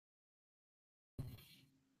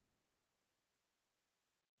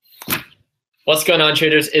What's going on,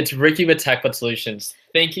 traders? It's Ricky with TechBot Solutions.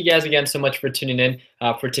 Thank you guys again so much for tuning in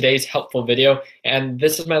for today's helpful video. And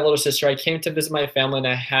this is my little sister. I came to visit my family and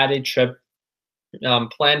I had a trip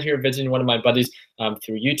planned here visiting one of my buddies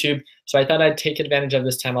through YouTube. So I thought I'd take advantage of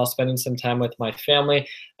this time. I was spending some time with my family,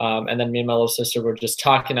 and then me and my little sister were just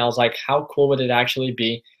talking. I was like, how cool would it actually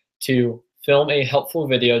be to film a helpful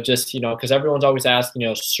video, just, because everyone's always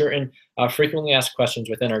asking, certain frequently asked questions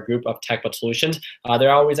within our group of TechBot Solutions.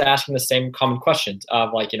 They're always asking the same common questions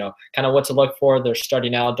of like, kind of what to look for. They're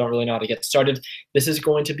starting out, don't really know how to get started. This is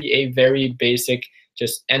going to be a very basic,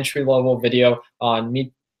 just entry-level video on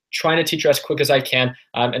me trying to teach you as quick as I can,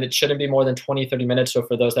 and it shouldn't be more than 20-30 minutes. So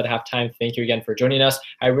for those that have time, thank you again for joining us.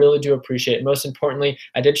 I really do appreciate it. Most importantly,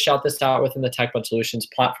 I did shout this out within the TechBot Solutions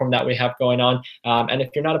platform that we have going on, and if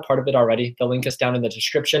you're not a part of it already, the link is down in the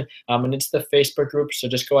description, and it's the Facebook group, so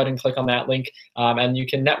just go ahead and click on that link, and you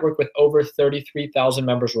can network with over 33,000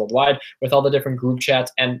 members worldwide with all the different group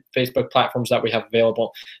chats and Facebook platforms that we have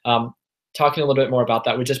available. Talking a little bit more about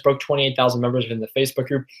that, we just broke 28,000 members in the Facebook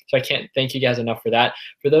group, so I can't thank you guys enough for that.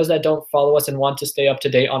 For those that don't follow us and want to stay up to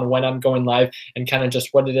date on when I'm going live and kind of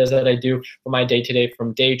just what it is that I do for my day-to-day,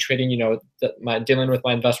 from day trading, dealing with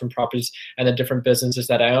my investment properties and the different businesses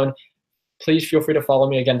that I own, please feel free to follow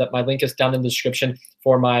me. Again, that my link is down in the description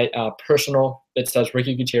for my personal, it says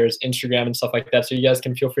Ricky Gutierrez, Instagram and stuff like that. So you guys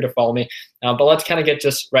can feel free to follow me. But let's kind of get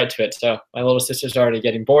just right to it. So my little sister's already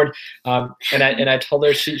getting bored. And I told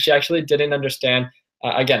her she actually didn't understand.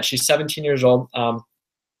 Again, she's 17 years old,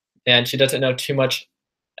 and she doesn't know too much.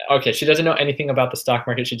 Okay, she doesn't know anything about the stock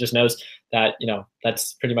market. She just knows that,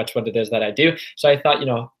 that's pretty much what it is that I do. So I thought,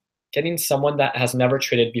 getting someone that has never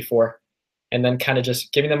traded before, and then kind of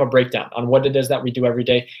just giving them a breakdown on what it is that we do every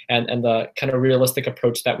day and the kind of realistic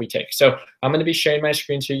approach that we take. So I'm going to be sharing my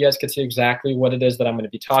screen so you guys can see exactly what it is that I'm going to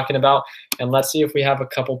be talking about. And let's see if we have a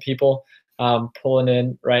couple people pulling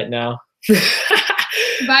in right now.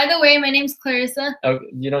 By the way, my name's Clarissa. Oh,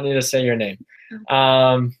 you don't need to say your name.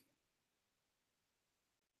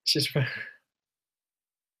 She's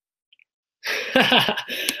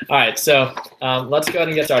all right, so let's go ahead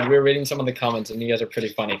and get started. We're reading some of the comments, and you guys are pretty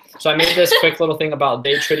funny. So I made this quick little thing about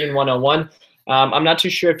day trading 101. I'm not too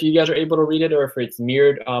sure if you guys are able to read it or if it's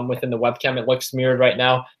mirrored within the webcam. It looks mirrored right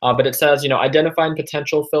now, but it says, identifying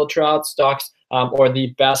potential, filter out stocks or the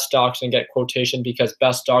best stocks and get quotation, because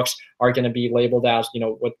best stocks are going to be labeled as,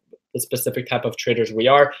 what the specific type of traders we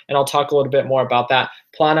are. And I'll talk a little bit more about that.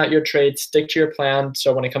 Plan out your trades, stick to your plan.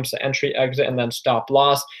 So when it comes to entry, exit, and then stop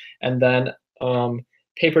loss, and then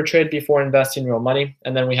paper trade before investing real money.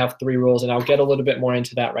 And then we have 3 rules, and I'll get a little bit more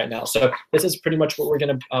into that right now. So this is pretty much what we're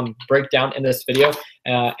going to break down in this video,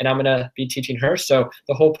 and I'm going to be teaching her. So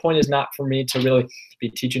the whole point is not for me to really be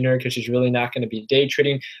teaching her, because she's really not going to be day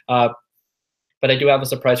trading. But I do have a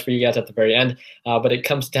surprise for you guys at the very end. But it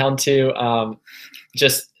comes down to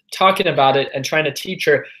just talking about it and trying to teach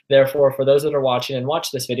her. Therefore, for those that are watching and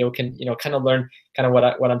watch this video, can kind of learn kind of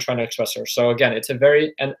what I'm trying to express her. So again, it's a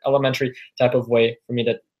very elementary type of way for me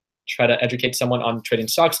to try to educate someone on trading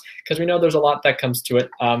stocks, because we know there's a lot that comes to it.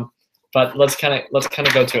 But let's kind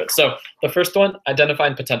of go to it. So the first one,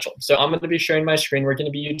 identifying potential. So I'm going to be sharing my screen. We're going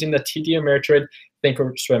to be using the TD Ameritrade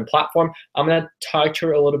Thinkorswim platform. I'm going to talk to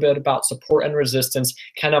her a little bit about support and resistance,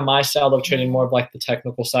 kind of my style of trading, more of like the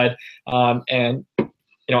technical side, and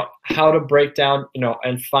how to break down,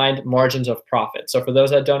 and find margins of profit. So for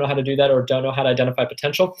those that don't know how to do that or don't know how to identify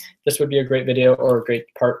potential, this would be a great video or a great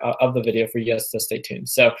part of the video for you guys to stay tuned.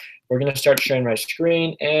 So we're going to start sharing my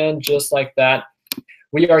screen, and just like that,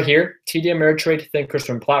 we are here, TD Ameritrade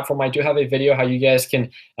Thinkorswim platform. I do have a video how you guys can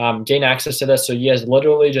gain access to this. So you guys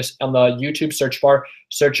literally just on the YouTube search bar,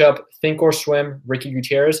 search up Thinkorswim Ricky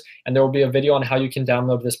Gutierrez, and there will be a video on how you can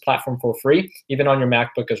download this platform for free, even on your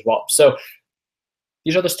MacBook as well. So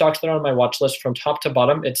these are the stocks that are on my watch list from top to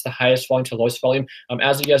bottom. It's the highest volume to lowest volume.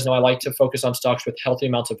 As you guys know, I like to focus on stocks with healthy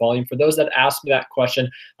amounts of volume. For those that ask me that question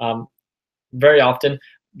very often,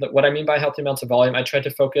 what I mean by healthy amounts of volume, I try to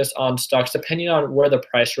focus on stocks depending on where the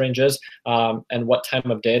price range is and what time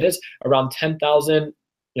of day it is. Around 10,000,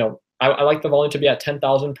 I like the volume to be at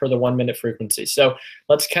 10,000 per the 1 minute frequency. So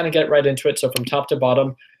let's kind of get right into it. So from top to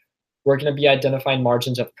bottom, we're going to be identifying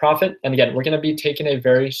margins of profit. And again, we're going to be taking a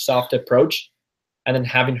very soft approach and then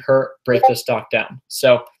having her break the stock down.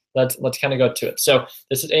 So let's kind of go to it. So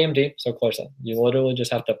this is AMD. So Clarissa, you literally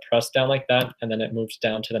just have to press down like that, and then it moves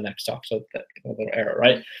down to the next stock. So that little arrow,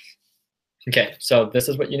 right? Okay, so this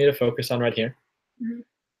is what you need to focus on right here.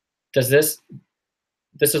 Does this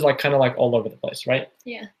this is like kind of like all over the place, right?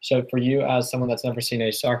 Yeah. So for you as someone that's never seen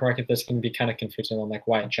a stock market, this can be kind of confusing on like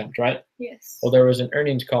why it jumped, right? Yes. Well, there was an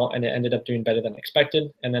earnings call and it ended up doing better than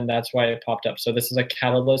expected, and then that's why it popped up. So this is a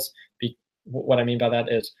catalyst. What I mean by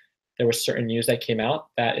that is there was certain news that came out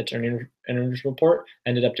that its earnings report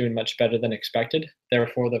ended up doing much better than expected.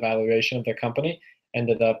 Therefore, the valuation of the company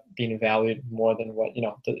ended up being valued more than what,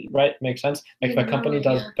 right? Makes sense? Like if a company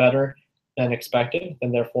does better than expected,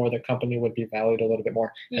 then therefore the company would be valued a little bit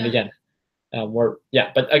more. And again,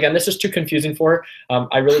 but again, this is too confusing for her.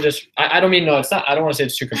 I really just, I don't mean, no, it's not, I don't want to say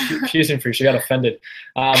it's too confusing for you. She got offended.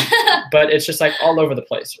 But it's just like all over the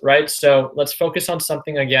place, right? So let's focus on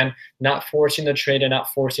something again, not forcing the trade and not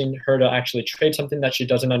forcing her to actually trade something that she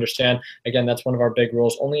doesn't understand. Again, that's one of our big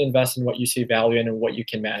rules. Only invest in what you see value in and what you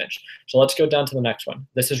can manage. So let's go down to the next one.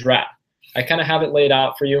 This is RAT. I kind of have it laid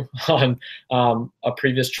out for you on a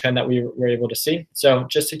previous trend that we were able to see. So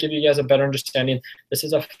just to give you guys a better understanding, this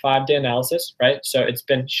is a 5-day analysis, right? So it's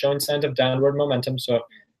been showing signs of downward momentum. So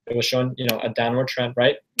it was showing, a downward trend,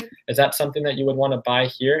 right? Is that something that you would want to buy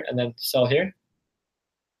here and then sell here?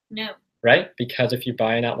 No. Right? Because if you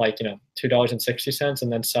buy in at like, $2.60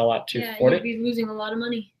 and then sell at $2.40. Yeah, you'd be losing a lot of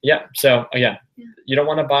money. Yeah. So again, you don't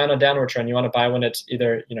want to buy on a downward trend. You want to buy when it's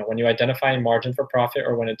either, when you identify a margin for profit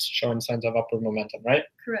or when it's showing signs of upward momentum, right?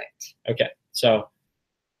 Correct. Okay. So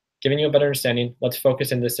giving you a better understanding, let's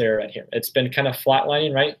focus in this area right here. It's been kind of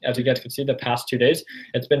flatlining, right? As you guys can see, the past 2 days,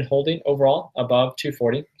 it's been holding overall above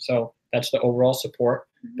 240. So that's the overall support.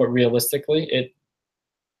 But realistically, it,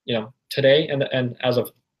 today and as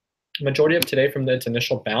of majority of today from its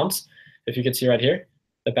initial bounce, if you can see right here,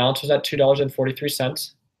 the bounce was at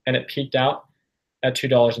 $2.43 and it peaked out at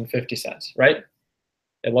 $2.50, right?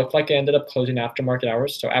 It looked like it ended up closing after market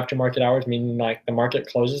hours. So after market hours, meaning like the market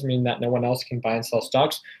closes, meaning that no one else can buy and sell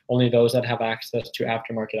stocks, only those that have access to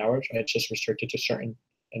after market hours, right? It's just restricted to certain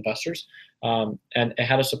investors. And it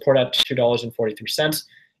had a support at $2.43.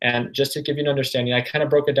 And just to give you an understanding, I kind of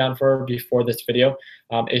broke it down for her before this video.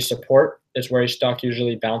 A support is where a stock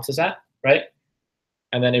usually bounces at, right?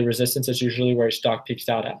 And then a resistance is usually where a stock peaks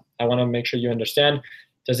out at. I want to make sure you understand.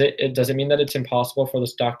 Does it mean that it's impossible for the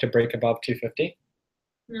stock to break above 250?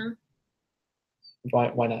 No.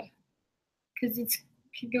 Why not? Because it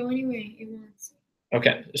could go anywhere it wants.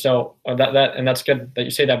 Okay, so that's good that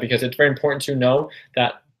you say that, because it's very important to know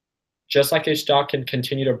that just like a stock can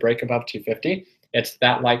continue to break above 250, it's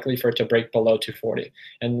that likely for it to break below 240.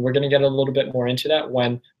 And we're going to get a little bit more into that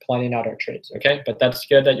when planning out our trades, okay? But that's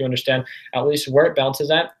good that you understand at least where it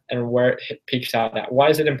bounces at and where it peaks out at. Why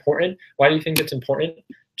is it important? Why do you think it's important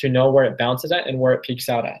to know where it bounces at and where it peaks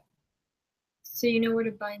out at? So you know where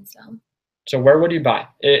to buy and sell. So where would you buy?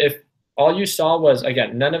 If all you saw was,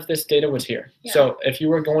 again, none of this data was here. Yeah. So if you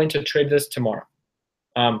were going to trade this tomorrow,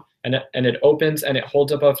 and it opens and it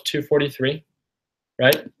holds above 243,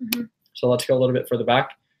 right? Mm-hmm. So let's go a little bit further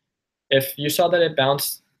back. If you saw that it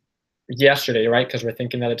bounced yesterday, right? Because we're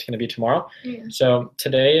thinking that it's going to be tomorrow. Yeah. So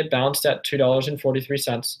today it bounced at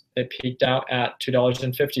 $2.43. It peaked out at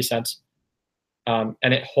 $2.50.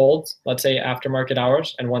 And it holds, let's say, after market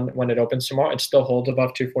hours, and when it opens tomorrow, it still holds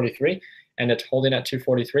above 243, and it's holding at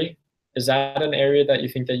 243. Is that an area that you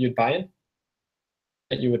think that you'd buy in,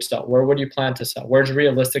 that you would sell? Where would you plan to sell? Where's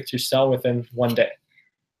realistic to sell within 1 day?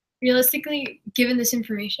 Realistically, given this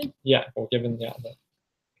information? Yeah, well, given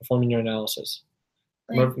performing your analysis.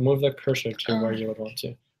 Like, move the cursor to where you would want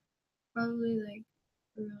to. Probably like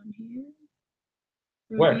around here.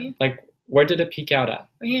 Where? Here? Like, where did it peak out at?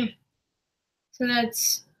 Right here. So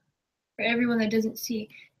that's, for everyone that doesn't see,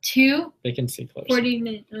 2. They can see close.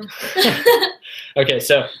 49. Okay,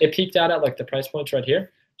 so it peaked out at like the price points right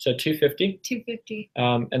here. So 250. 250.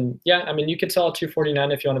 And yeah, I mean, you could sell at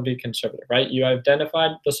 249 if you want to be conservative, right? You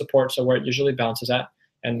identified the support, so where it usually bounces at,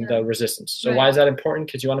 and the resistance. So why is that important?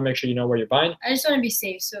 Because you want to make sure you know where you're buying. I just want to be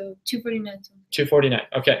safe. So 249. 249.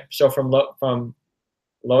 Okay, so from low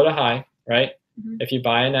to high, right? Mm-hmm. If you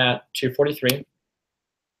buy in at 243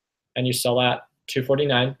 and you sell at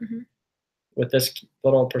 249, with this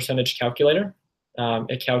little percentage calculator,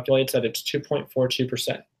 it calculates that it's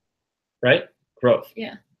 2.42%, right? Growth.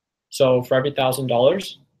 Yeah. So for every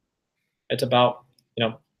 $1,000, it's about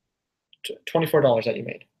 $24 that you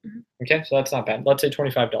made. Okay, so that's not bad. Let's say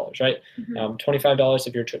 $25, right? $25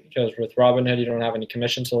 if you're, because with Robinhood you don't have any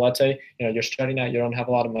commission. So let's say you're starting out, you don't have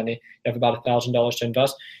a lot of money, you have about $1,000 to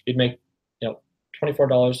invest. You'd make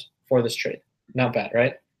 $24 for this trade. Not bad,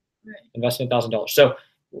 right? Right. Investing $1,000. So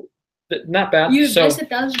not bad. You invest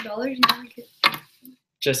 $1,000 now.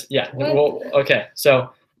 Just okay.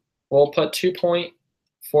 So we'll put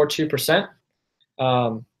 2.42%.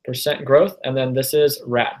 growth, and then this is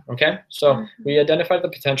RAD, okay? So we identified the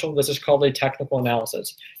potential. This is called a technical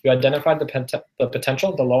analysis. You identified the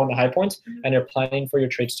potential, the low and the high points, and you're planning for your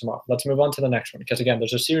trades tomorrow. Let's move on to the next one, because again,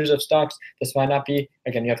 there's a series of stocks. This might not be,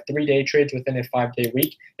 again, you have 3-day trades within a 5-day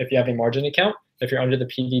week if you have a margin account, if you're under the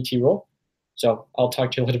PDT rule. So I'll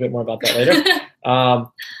talk to you a little bit more about that later.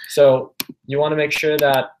 So you want to make sure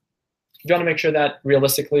that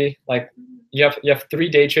realistically, like you have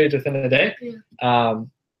 3-day trades within a day.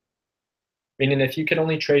 Meaning if you can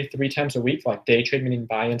only trade 3 times a week, like day trade, meaning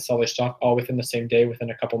buy and sell a stock all within the same day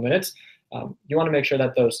within a couple minutes, you want to make sure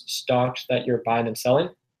that those stocks that you're buying and selling,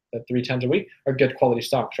 the 3 times a week, are good quality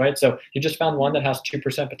stocks, right? So you just found one that has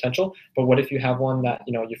 2% potential, but what if you have one that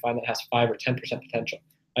you find that has 5 or 10% potential?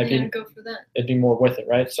 Go for that. It'd be more worth it,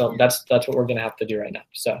 right? So that's what we're gonna have to do right now.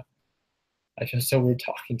 So I feel so weird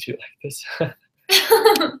talking to you like this.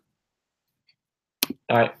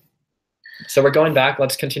 All right. So we're going back.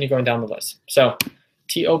 Let's continue going down the list. So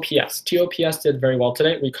TOPS. TOPS did very well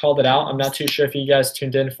today. We called it out. I'm not too sure if you guys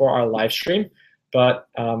tuned in for our live stream, but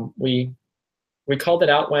we called it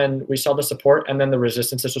out when we saw the support and then the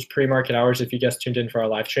resistance. This was pre-market hours if you guys tuned in for our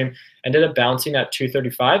live stream. Ended up bouncing at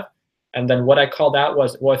 235. And then what I called out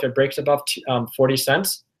was, well, if it breaks above 40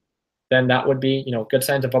 cents, then that would be, good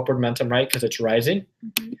signs of upward momentum, right? Because it's rising.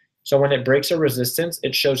 So when it breaks a resistance,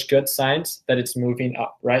 it shows good signs that it's moving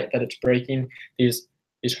up, right? That it's breaking these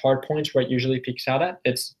hard points where it usually peaks out at.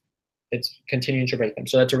 It's continuing to break them.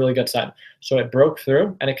 So that's a really good sign. So it broke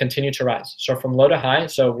through and it continued to rise. So from low to high,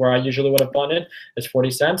 so where I usually would have bought in is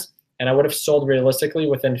 40 cents. And I would have sold realistically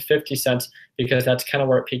within 50 cents because that's kind of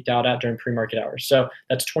where it peaked out at during pre-market hours. So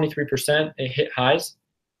that's 23%. It hit highs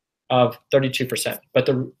of 32%. But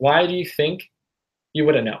why do you think? You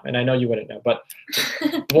wouldn't know, and I know you wouldn't know, but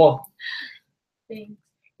well,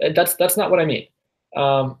 that's not what I mean.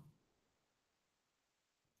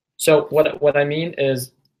 So what I mean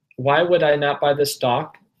is, why would I not buy this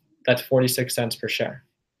stock that's 46 cents per share?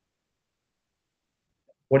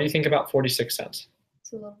 What do you think about 46 cents?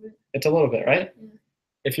 It's a little bit. It's a little bit, right? Yeah.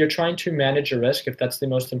 If you're trying to manage your risk, if that's the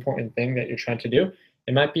most important thing that you're trying to do,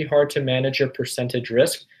 it might be hard to manage your percentage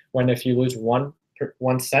risk when if you lose 1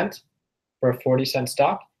 cent for a 40-cent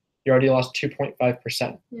stock, you already lost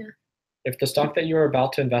 2.5%. Yeah. If the stock that you're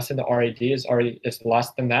about to invest in, the RAD, is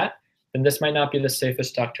less than that, then this might not be the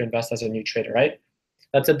safest stock to invest as a new trader, right?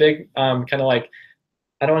 That's a big kind of like,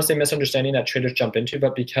 I don't want to say misunderstanding that traders jump into,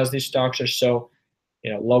 but because these stocks are so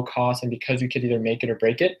low cost and because you could either make it or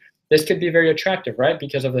break it, this could be very attractive, right?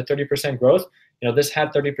 Because of the 30% growth, this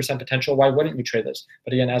had 30% potential. Why wouldn't you trade this?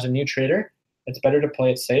 But again, as a new trader, it's better to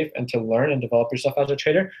play it safe and to learn and develop yourself as a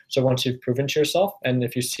trader. So once you've proven to yourself, and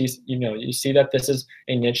if you see, you see that this is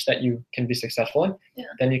a niche that you can be successful in,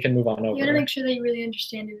 then you can move on over. You gotta make sure that you really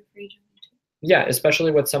understand it before you jump into it. Yeah,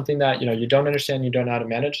 especially with something that you don't understand, you don't know how to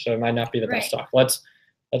manage, so it might not be the best stock. Let's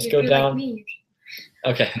go down. Like me.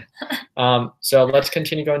 Okay. So let's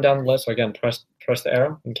continue going down the list. So again, press the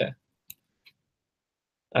arrow. Okay.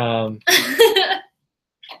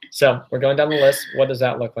 So we're going down the list. What does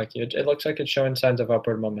that look like? It looks like it's showing signs of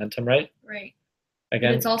upward momentum, right? Right.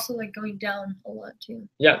 Again, but it's also like going down a lot too.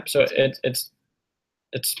 Yeah. So it's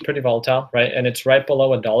pretty volatile, right? And it's right below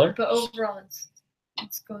 $1. But overall,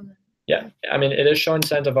 it's going down. Yeah. I mean, it is showing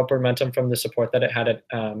signs of upward momentum from the support that it had at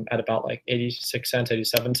about like 86 cents,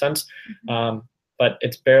 87 cents. But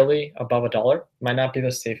it's barely above $1. Might not be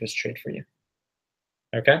the safest trade for you.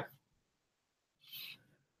 Okay.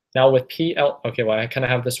 Now with okay, well, I kind of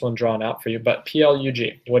have this one drawn out for you, but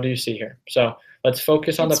PLUG, what do you see here? So let's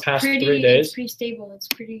focus on the past 3 days. It's pretty stable. It's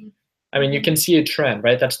pretty. I mean, you can see a trend,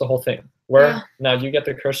 right? That's the whole thing. Now you get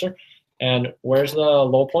the cursor, and where's the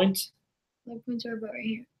low points? Low points are about right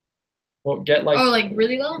here. Well, get like. Oh, like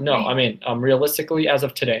really low? No, right. I mean, realistically as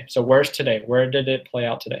of today. So where's today? Where did it play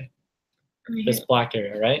out today? Right. This black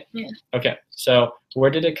area, right? Yeah. Okay, so where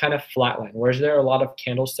did it kind of flatline? Where's there a lot of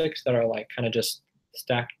candlesticks that are like kind of just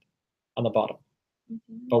stacked on the bottom?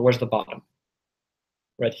 But where's the bottom?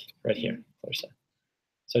 Right here.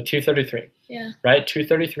 So 233. Yeah. Right?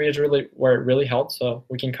 233 is really where it really held, so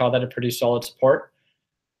we can call that a pretty solid support.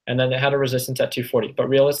 And then it had a resistance at 240. But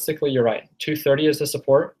realistically, you're right. 230 is the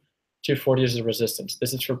support, 240 is the resistance.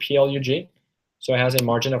 This is for PLUG. So it has a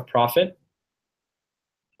margin of profit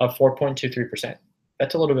of 4.23%.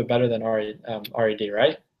 That's a little bit better than RAD,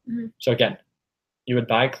 right? So again, you would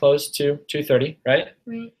buy close to 230, right?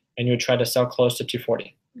 Right. And you would try to sell close to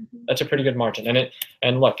 240. That's a pretty good margin.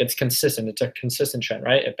 And look, it's consistent. It's a consistent trend,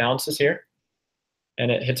 right? It bounces here, and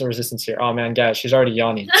it hits a resistance here. Oh man, guys, she's already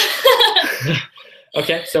yawning.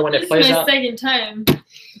 Okay, so when it plays out, this is my second time.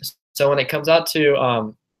 So when it comes out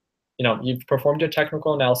to, you've performed your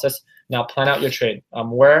technical analysis. Now plan out your trade.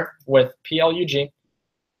 Where with PLUG,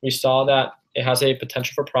 we saw that it has a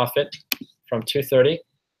potential for profit from 230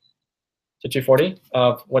 to 240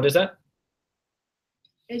 of, what is that?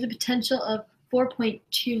 There's a potential of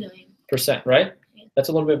 4.29%, right? Yeah. That's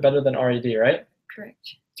a little bit better than RED, right?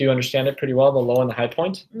 Correct. Do you understand it pretty well, the low and the high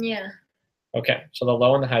point? Yeah. Okay, so the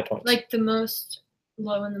low and the high points. Like the most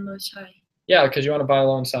low and the most high. Yeah, because you want to buy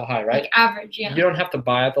low and sell high, right? Like average, yeah. You don't have to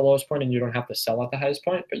buy at the lowest point and you don't have to sell at the highest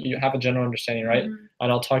point, but you have a general understanding, right? Mm-hmm.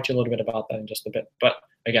 And I'll talk to you a little bit about that in just a bit. But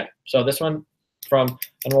again, so this one and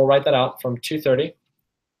we'll write that out from 230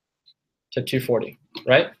 to 240,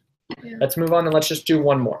 right? Yeah. Let's move on and let's just do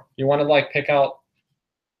one more. You want to pick out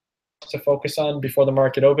to focus on before the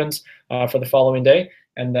market opens for the following day,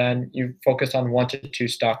 and then you focus on 1 to 2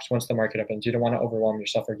 stocks once the market opens. You don't want to overwhelm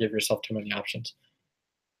yourself or give yourself too many options.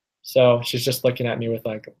 So she's just looking at me with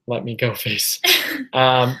let me go face.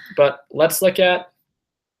 But let's look at,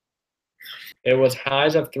 it was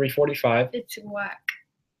highs of 345. It's whack.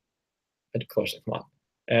 It's closer, come on.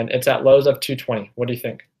 And it's at lows of 220. What do you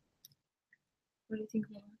think? What do you think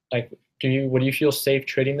about would you feel safe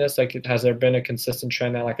trading this? Has there been a consistent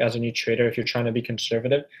trend that as a new trader, if you're trying to be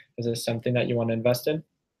conservative, is this something that you want to invest in?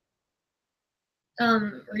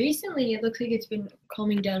 Recently it looks like it's been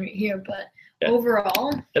calming down right here, but yeah.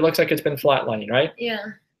 Overall it looks like it's been flatlining, right? Yeah.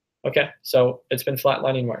 Okay, so it's been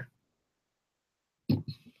flatlining where?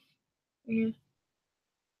 Yeah.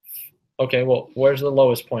 Okay, well, where's the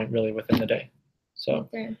lowest point really within the day? So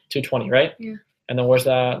right there. 220, right? Yeah. And then where's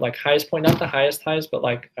the highest point? Not the highest highs, but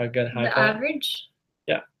a good high the point. Average?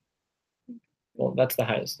 Yeah. Well, that's the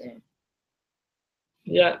highest. There.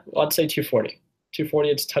 Yeah, well, I'd say 240. 240,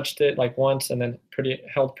 it's touched it once and then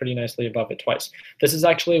held pretty nicely above it twice. This is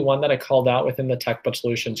actually one that I called out within the Tech But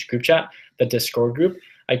Solutions group chat, the Discord group.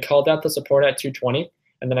 I called out the support at 220,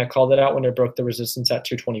 and then I called it out when it broke the resistance at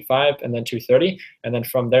 225 and then 230, and then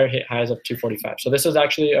from there hit highs of 245. So this is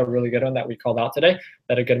actually a really good one that we called out today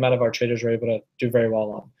that a good amount of our traders were able to do very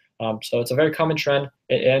well on. So it's a very common trend.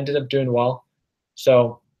 It ended up doing well.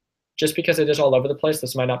 So just because it is all over the place,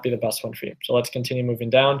 this might not be the best one for you. So let's continue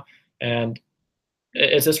moving down. And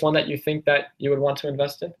is this one that you think that you would want to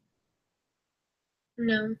invest in?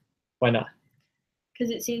 No. Why not?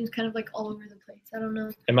 Because it seems kind of all over the place. I don't know.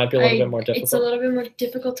 It might be a little bit more difficult. It's a little bit more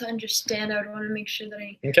difficult to understand. I would want to make sure that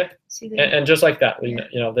I see the and just like that, yeah.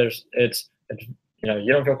 it's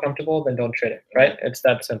you don't feel comfortable, then don't trade it, right? It's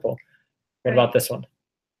that simple. What about this one?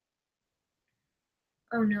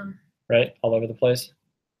 Oh no. Right? All over the place.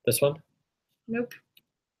 This one? Nope.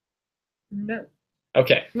 No.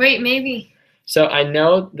 Okay. Wait, maybe. So I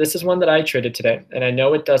know this is one that I traded today, and I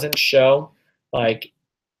know it doesn't show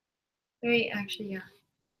Wait, actually, yeah.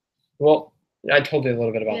 Well, I told you a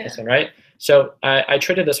little bit about this one, right? So I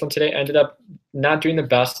traded this one today. I ended up not doing the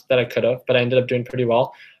best that I could have, but I ended up doing pretty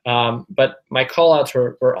well. But my call outs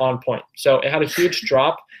were on point. So it had a huge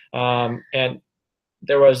drop, and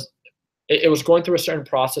it was going through a certain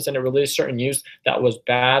process, and it released certain news that was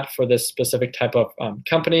bad for this specific type of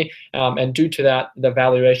company. And due to that, the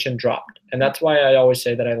valuation dropped. And that's why I always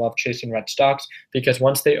say that I love chasing red stocks, because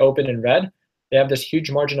once they open in red, they have this huge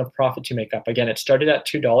margin of profit to make up. Again, it started at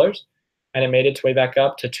 $2, and it made its way back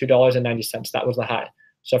up to $2.90. That was the high.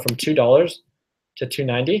 So from $2 to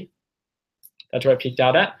 $2.90, that's where it peaked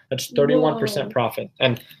out at. That's 31% profit.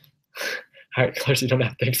 And all right, Clarissa, you don't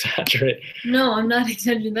have to exaggerate. No, I'm not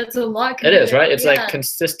exaggerating. That's a lot. It is, right? It's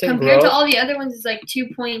consistent compared growth. to all the other ones, it's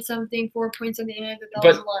 2 point something, 4 point something. And that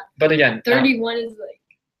was a lot. But again, 31 is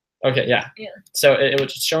okay, yeah. So it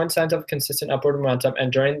was showing signs of consistent upward momentum,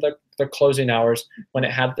 and during the closing hours, when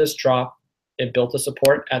it had this drop, it built a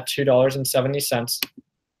support at $2.70,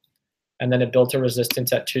 and then it built a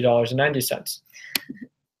resistance at $2.90.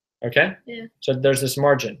 Okay? Yeah. So there's this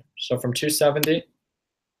margin. So from 270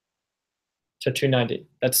 to 290,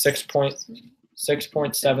 that's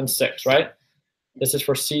 6.76, right? This is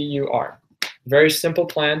for CUR. Very simple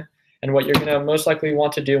plan, and what you're going to most likely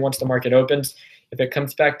want to do once the market opens, if it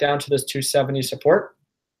comes back down to this 270 support,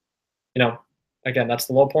 again, that's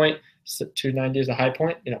the low point. 290 is the high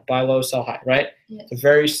point. Buy low, sell high, right? Yes. It's a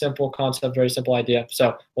very simple concept, very simple idea.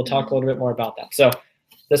 So we'll talk a little bit more about that. So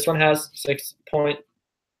this one has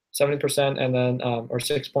 6.70% and then or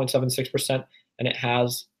 6.76%, and it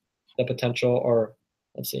has the potential, or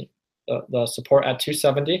let's see, the support at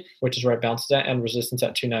 270, which is where it bounces at, and resistance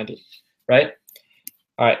at 290, right?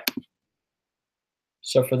 All right.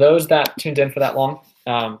 So for those that tuned in for that long,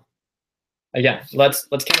 again, let's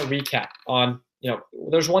kind of recap on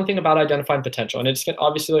there's one thing about identifying potential, and it's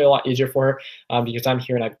obviously a lot easier for her because I'm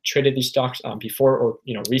here and I've traded these stocks before or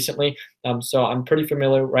recently. So I'm pretty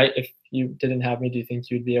familiar, right? If you didn't have me, do you think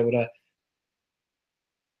you'd be able to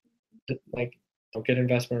like a good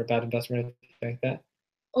investment or a bad investment or anything like that?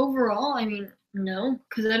 Overall, I mean, no,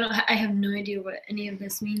 because I have no idea what any of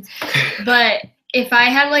this means. But if I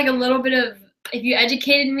had like a little bit of, if you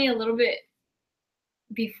educated me a little bit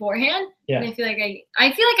beforehand, yeah, and I feel like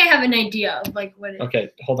I have an idea of like what.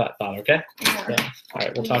 Okay, hold that thought. Okay. Yeah. All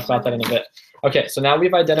right, we'll talk about that in a bit. Okay, so now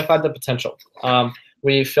we've identified the potential.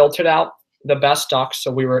 We filtered out the best stocks.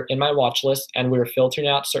 So we were in my watch list, and we were filtering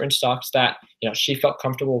out certain stocks that she felt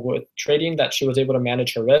comfortable with trading, that she was able to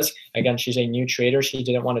manage her risk. Again, she's a new trader. She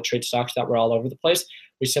didn't want to trade stocks that were all over the place.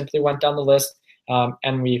 We simply went down the list.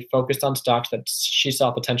 And we focused on stocks that she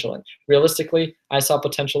saw potential in. Realistically, I saw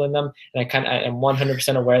potential in them, and I am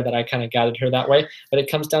 100% aware that I kind of guided her that way. But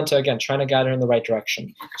it comes down to, again, trying to guide her in the right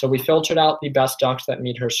direction. So we filtered out the best stocks that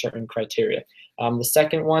meet her certain criteria. The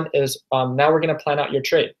second one is now we're going to plan out your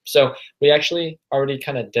trade. So we actually already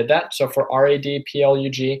kind of did that. So for RAD,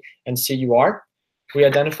 PLUG, and CUR, we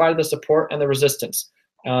identified the support and the resistance.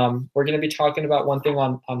 We're going to be talking about one thing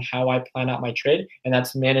on how I plan out my trade, and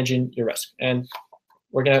that's managing your risk. And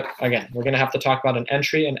we're going to have to talk about an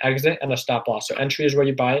entry, an exit, and a stop loss. So entry is where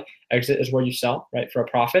you buy, exit is where you sell, right, for a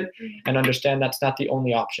profit. And understand that's not the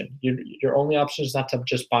only option. Your only option is not to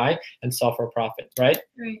just buy and sell for a profit, right?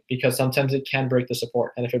 Because sometimes it can break the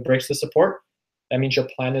support. And if it breaks the support, that means your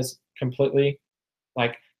plan is completely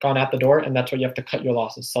gone out the door, and that's where you have to cut your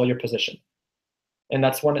losses, sell your position. And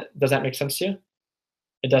that's when does that make sense to you?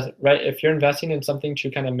 It doesn't, right? If you're investing in something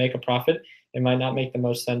to kind of make a profit, it might not make the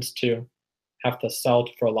most sense to have to sell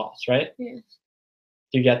for a loss, right? Yes.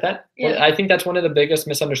 Do you get that? Yeah. Well, I think that's one of the biggest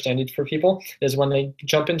misunderstandings for people is when they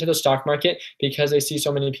jump into the stock market because they see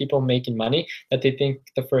so many people making money that they think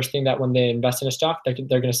the first thing that when they invest in a stock, they're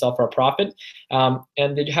going to sell for a profit.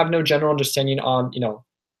 And they have no general understanding on,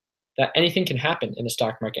 that anything can happen in the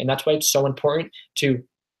stock market. And that's why it's so important to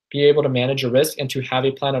be able to manage your risk and to have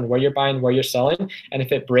a plan on where you're buying, where you're selling. And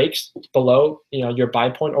if it breaks below, your buy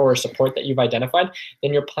point or support that you've identified,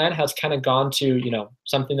 then your plan has kind of gone to,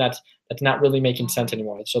 something that's not really making sense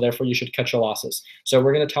anymore. So therefore you should cut your losses. So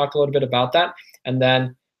we're going to talk a little bit about that. And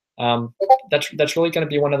then that's really going to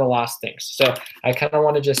be one of the last things. So I kind of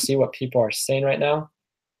want to just see what people are saying right now.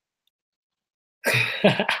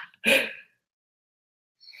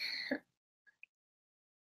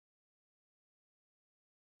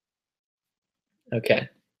 Okay.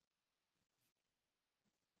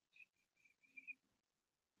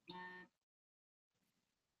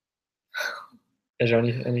 Is there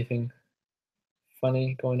anything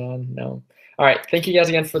funny going on? No. All right. Thank you guys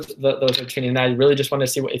again for those who are tuning in. I really just wanted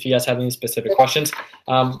to see if you guys have any specific questions.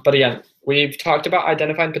 But again, we've talked about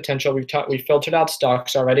identifying potential. We filtered out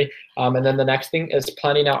stocks already. And then the next thing is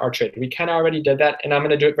planning out our trade. We kind of already did that, and I'm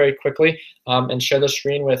going to do it very quickly and share the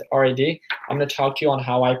screen with RAD. I'm going to talk to you on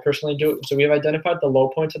how I personally do it. So we've identified the low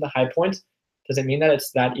points and the high points. Does it mean that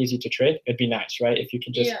it's that easy to trade? It'd be nice, right? If you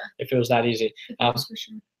could just, if it was that easy.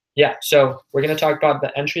 Yeah, so we're going to talk about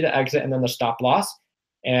the entry, the exit, and then the stop loss,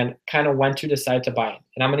 and kind of when to decide to buy in.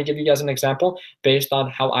 And I'm going to give you guys an example based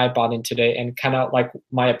on how I bought in today and kind of like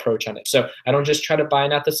my approach on it. So I don't just try to buy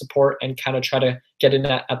in at the support and kind of try to get in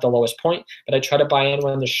at the lowest point, but I try to buy in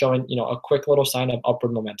when they're showing, a quick little sign of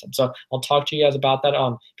upward momentum. So I'll talk to you guys about that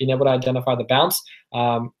on being able to identify the bounce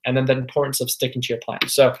and then the importance of sticking to your plan.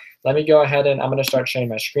 So let me go ahead and I'm going to start sharing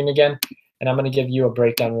my screen again, and I'm going to give you a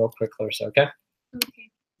breakdown real quick, Clarissa, okay? Okay.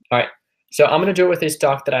 All right, so I'm going to do it with a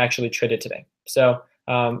stock that I actually traded today. So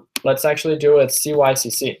let's actually do it with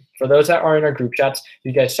CYCC. For those that are in our group chats,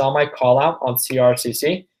 you guys saw my call out on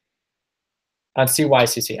CYCC,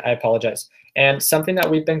 I apologize. And something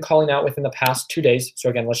that we've been calling out within the past 2 days. So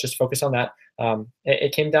again, let's just focus on that.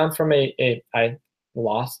 It came down from I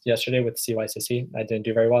lost yesterday with CYCC. I didn't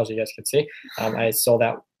do very well, as you guys can see. I sold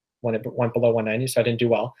out when it went below 190, so I didn't do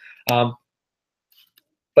well.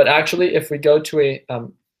 But actually, if we go to it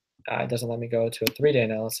doesn't let me go to a 3-day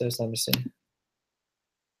analysis. Let me see.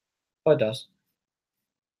 Oh, it does.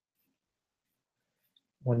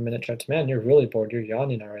 1 minute charts. Man, you're really bored. You're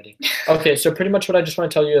yawning already. Okay, so pretty much what I just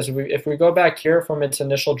want to tell you is if we go back here from its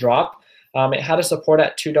initial drop, it had a support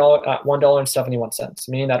at $1.71,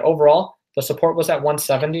 meaning that overall the support was at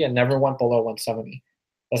 170 and never went below 170.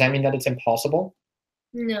 Does that mean that it's impossible?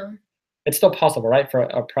 No. It's still possible, right, for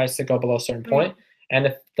a price to go below a certain point. And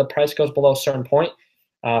if the price goes below a certain point,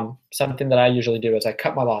 something that I usually do is I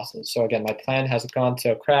cut my losses. So again, my plan has gone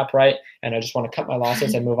to crap, right? And I just want to cut my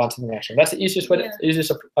losses and move on to the next one. That's the easiest way,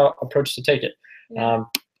 easiest approach to take it.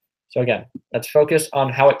 So again, let's focus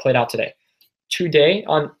on how it played out today. Today,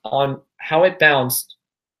 on how it bounced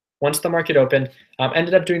once the market opened,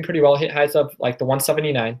 ended up doing pretty well, hit highs of like the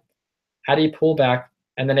 179, had a pullback,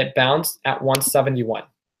 and then it bounced at 171.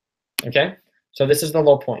 Okay, so this is the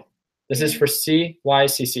low point. This is for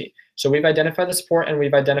CYCC. So we've identified the support, and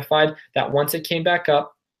we've identified that once it came back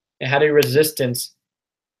up, it had a resistance.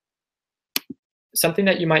 Something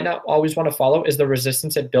that you might not always want to follow is the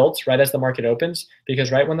resistance it builds right as the market opens,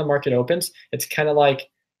 because right when the market opens, it's kind of like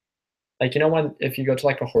you know when if you go to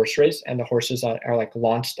like a horse race and the horses are like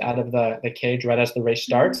launched out of the cage right as the race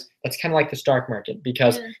starts, that's kind of like the stock market,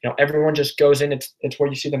 because you know everyone just goes in. It's where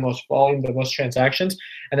you see the most volume, the most transactions,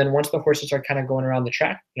 and then once the horses are kind of going around the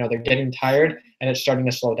track, you know, they're getting tired and it's starting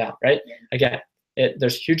to slow down, right? Again,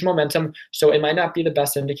 there's huge momentum, so it might not be the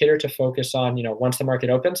best indicator to focus on, you know, once the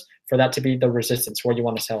market opens, for that to be the resistance where you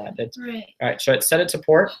want to sell at. All right, so it set its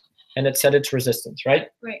support and it set its resistance, right?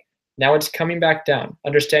 Now it's coming back down.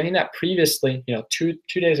 Understanding that previously, you know, two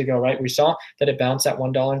days ago, right, we saw that it bounced at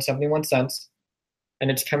 $1.71,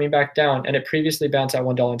 and it's coming back down, and it previously bounced at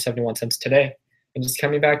 $1.71 today, and it's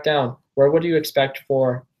coming back down. Where would you expect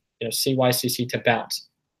for, you know, CYCC to bounce?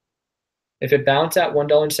 If it bounced at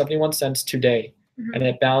 $1.71 today, and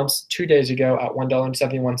it bounced 2 days ago at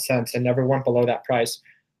 $1.71 and never went below that price,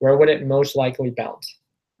 where would it most likely bounce?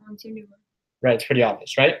 171. Right, it's pretty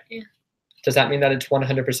obvious, right? Yeah. Does that mean that it's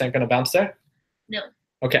 100% going to bounce there? No.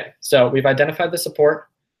 Okay, so we've identified the support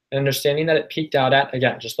and understanding that it peaked out at,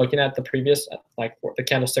 again, just looking at the previous, like the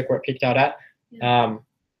candlestick where it peaked out at,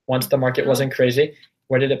 once the market wasn't crazy,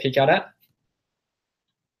 where did it peak out at?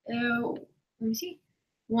 Let me see.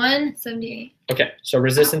 178. Okay, so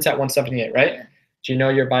resistance at 178, right? Yeah. Do you know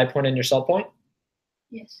your buy point and your sell point?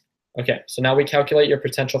 Yes. Okay, so now we calculate your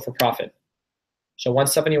potential for profit. So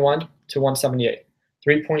 171 to 178,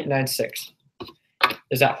 3.96.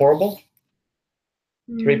 Is that horrible?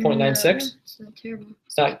 3.96? No, it's not terrible.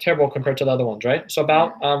 It's not terrible compared to the other ones, right? So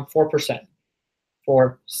about 4%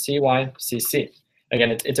 for CYCC.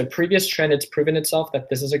 Again, it's a previous trend. It's proven itself that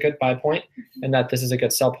this is a good buy point and that this is a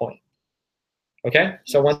good sell point. Okay,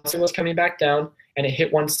 so once it was coming back down and it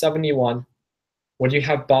hit 171, would you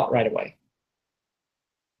have bought right away?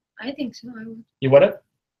 I think so. I would. You would have?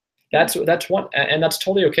 That's one, and that's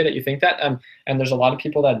totally okay that you think that. And there's a lot of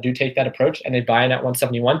people that do take that approach and they buy in at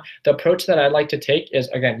 171. The approach that I like to take is,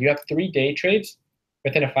 again, you have 3 day trades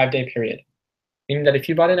within a 5-day period. Meaning that if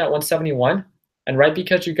you bought in at 171, and right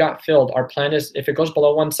because you got filled, our plan is if it goes below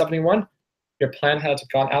 171, your plan has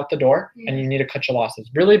gone out the door and you need to cut your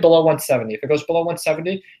losses. Really below 170. If it goes below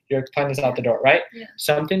 170, your plan is out the door, right?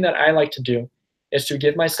 Something that I like to do is to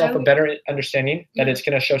give myself a better understanding that it's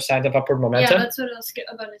going to show signs of upward momentum. Yeah, that's what I was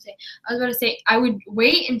about to say. I was about to say I would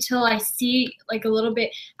wait until I see like a little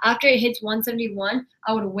bit after it hits 171.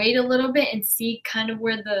 I would wait a little bit and see kind of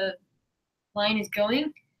where the line is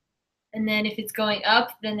going, and then if it's going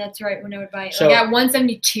up, then that's right when I would buy it. So, like at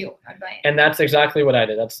 172, I'd buy it. And that's exactly what I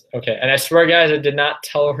did. That's okay. And I swear, guys, I did not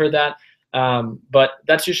tell her that. But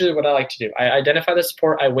that's usually what I like to do. I identify the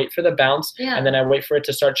support, I wait for the bounce, and then I wait for it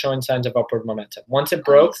to start showing signs of upward momentum. Once it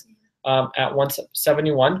broke at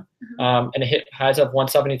 171 and it hit highs of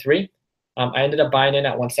 173, I ended up buying in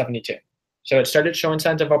at 172. So it started showing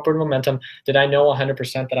signs of upward momentum. Did I know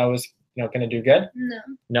 100% that I was going to do good? No.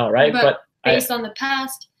 No, right? But based on the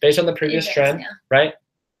past. Based on the previous trend, right?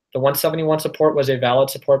 The 171 support was a valid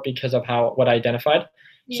support because of what I identified.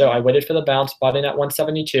 So I waited for the bounce, bought in at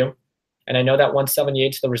 172. And I know that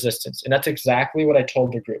 178 is the resistance. And that's exactly what I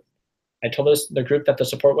told the group. I told the group that the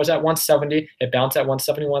support was at 170. It bounced at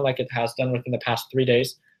 171 like it has done within the past 3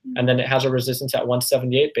 days. And then it has a resistance at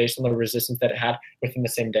 178 based on the resistance that it had within the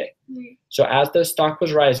same day. So as the stock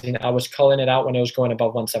was rising, I was calling it out when it was going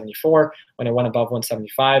above 174, when it went above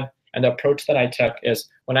 175. And the approach that I took is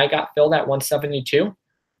when I got filled at 172,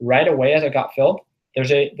 right away as I got filled,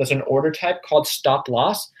 there's an order type called stop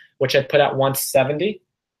loss, which I put at 170.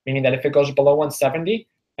 Meaning that if it goes below 170,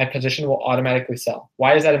 my position will automatically sell.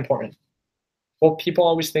 Why is that important? Well, people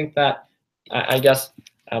always think that, I guess,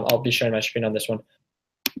 I'll be sharing my screen on this one.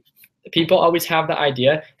 People always have the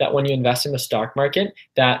idea that when you invest in the stock market,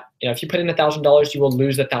 that if you put in $1,000, you will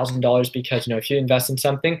lose $1,000 because if you invest in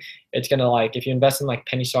something, it's gonna if you invest in like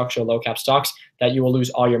penny stocks or low cap stocks, that you will lose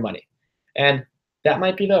all your money. And that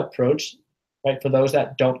might be the approach, right, for those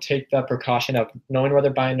that don't take the precaution of knowing where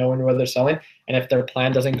they're buying, knowing where they're selling, and if their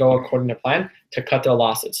plan doesn't go according to plan, to cut their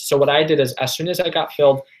losses. So what I did is, as soon as I got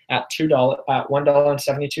filled at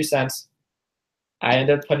 $1.72, I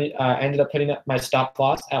ended up putting up my stop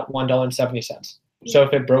loss at $1.70. So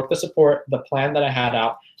if it broke the support, the plan that I had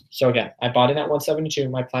out. So again, I bought in at 172.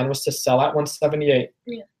 My plan was to sell at 178.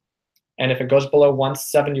 And if it goes below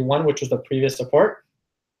 171, which was the previous support,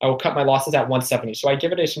 I will cut my losses at 170. So I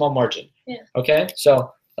give it a small margin. Yeah. Okay,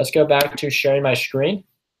 so let's go back to sharing my screen.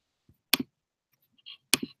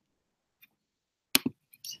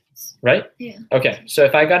 Right? Yeah. Okay, so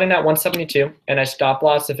if I got in at 172 and I stop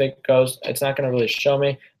loss, if it goes, it's not going to really show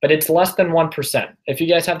me, but it's less than 1%. If you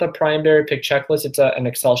guys have the primary pick checklist, it's an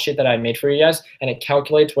Excel sheet that I made for you guys, and it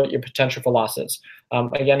calculates what your potential for loss is.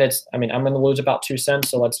 Again, I'm going to lose about 2 cents,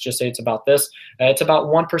 so let's just say it's about this. It's about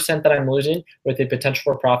 1% that I'm losing with the potential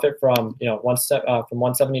for profit from from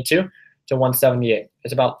 172 to 178.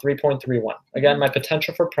 It's about 3.31. Again, my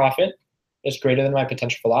potential for profit is greater than my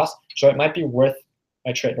potential for loss, so it might be worth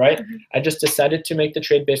my trade, right? I just decided to make the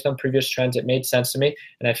trade based on previous trends. It made sense to me,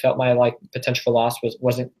 and I felt my potential for loss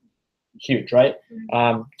wasn't huge, right?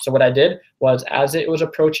 So what I did was, as it was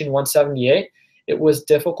approaching 178, it was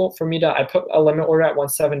difficult for me I put a limit order at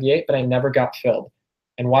 178, but I never got filled.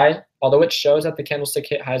 And why? Although it shows that the candlestick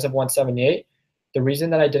hit highs of 178, the reason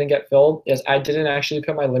that I didn't get filled is I didn't actually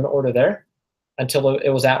put my limit order there until it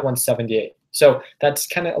was at 178. So that's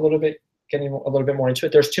kind of getting a little bit more into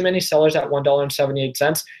it. There's too many sellers at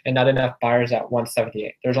 $1.78 and not enough buyers at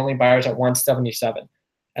 178. There's only buyers at 177.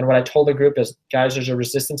 And what I told the group is, guys, there's a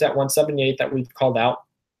resistance at 178 that we've called out.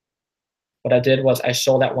 What I did was I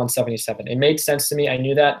sold at 177. It made sense to me. I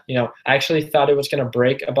knew that, I actually thought it was going to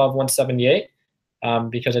break above 178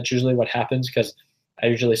 because it's usually what happens, because I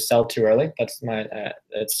usually sell too early. That's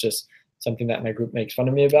it's just something that my group makes fun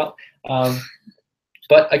of me about.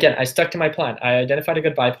 But again, I stuck to my plan. I identified a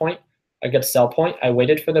good buy point, a good sell point. I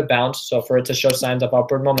waited for the bounce, so for it to show signs of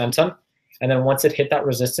upward momentum. And then once it hit that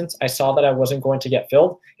resistance, I saw that I wasn't going to get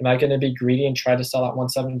filled. Am I going to be greedy and try to sell at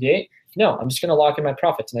 178? No, I'm just going to lock in my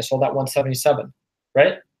profits. And I sold at 177,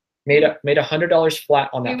 right? Made $100 flat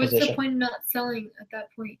on that position. What's the point of not selling at that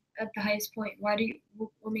point, at the highest point? What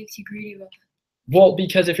makes you greedy about that? Well,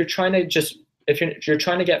 because if you're trying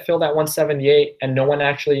to get filled at 178 and no one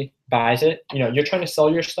actually buys it, you're trying to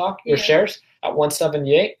sell your stock, your shares at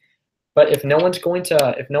 178. But if no one's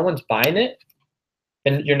buying it,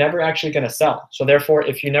 then you're never actually going to sell. So therefore,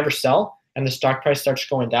 if you never sell and the stock price starts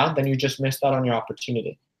going down, then you just missed out on your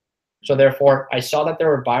opportunity. So therefore, I saw that there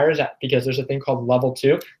were buyers because there's a thing called level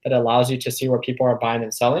 2 that allows you to see where people are buying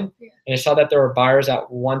and selling. Yeah. And I saw that there were buyers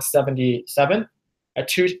at 177,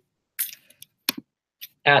 at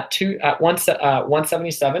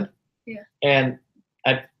 177. Yeah. And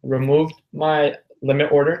I removed my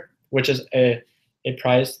limit order, which is a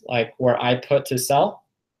price where I put to sell.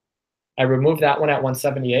 I removed that one at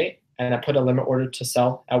 178, and I put a limit order to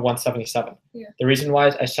sell at 177. Yeah. The reason why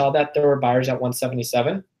is I saw that there were buyers at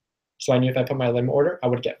 177, so I knew if I put my limit order, I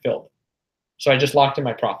would get filled. So I just locked in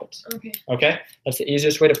my profits. Okay? That's the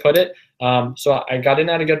easiest way to put it. So I got in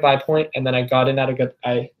at a good buy point, and then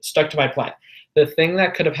I stuck to my plan. The thing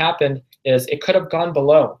that could have happened is it could have gone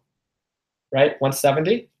below, right,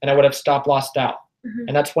 170, and I would have stop lossed out.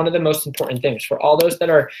 And that's one of the most important things for all those that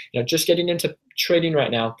are just getting into trading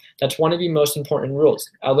right now. That's one of the most important rules.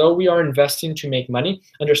 Although we are investing to make money,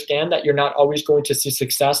 understand that you're not always going to see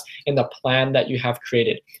success in the plan that you have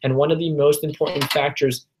created. And one of the most important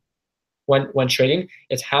factors when trading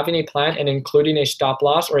is having a plan and including a stop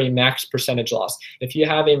loss or a max percentage loss. If you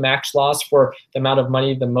have a max loss for the amount of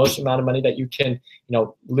money, the most amount of money that you can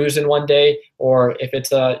lose in one day, or if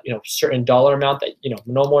it's a certain dollar amount that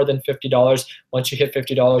no more than $50, once you hit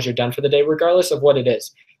 $50, you're done for the day, regardless of what it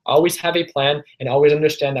is. Always have a plan and always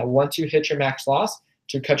understand that once you hit your max loss,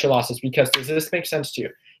 to cut your losses. Because does this make sense to you?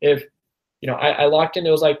 If I locked in,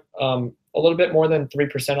 it was a little bit more than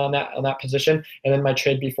 3% on that position, and then my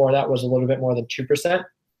trade before that was a little bit more than 2%.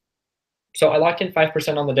 So I locked in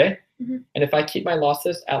 5% on the day, and if I keep my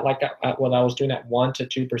losses at what I was doing at 1 to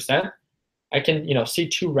 2%, I can see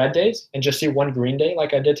 2 red days and just see 1 green day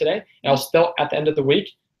like I did today, and I'll still at the end of the week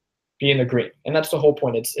be in the green. And that's the whole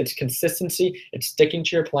point. It's consistency, it's sticking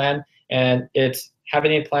to your plan, and it's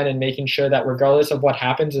having a plan and making sure that regardless of what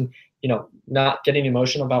happens, and not getting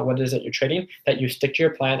emotional about what it is that you're trading, that you stick to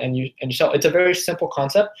your plan and you sell. It's a very simple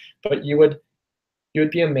concept, but you would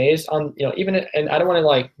be amazed on, even, and I don't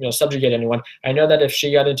want to subjugate anyone. I know that if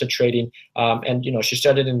she got into trading and she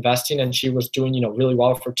started investing and she was doing really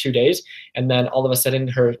well for 2 days, and then all of a sudden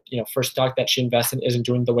her first stock that she invested in isn't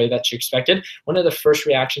doing the way that she expected, one of the first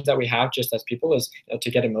reactions that we have just as people is to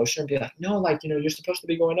get emotional and be like, no, you're supposed to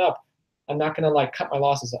be going up. I'm not gonna cut my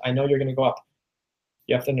losses. I know you're gonna go up.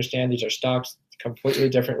 You have to understand these are stocks, completely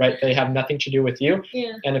different, right? They have nothing to do with you.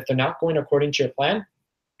 Yeah. And if they're not going according to your plan,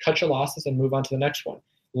 cut your losses and move on to the next one.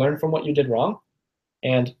 Learn from what you did wrong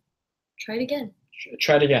and try it again.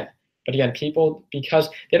 But again, people, because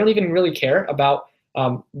they don't even really care about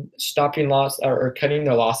stopping loss or cutting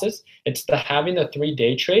their losses. It's the having the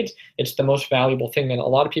 3-day trades. It's the most valuable thing, and a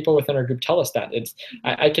lot of people within our group tell us that.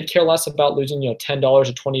 I could care less about losing $10 or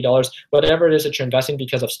 $20, whatever it is that you're investing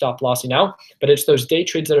because of stop lossing out. But it's those day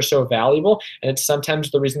trades that are so valuable, and it's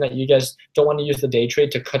sometimes the reason that you guys don't want to use the day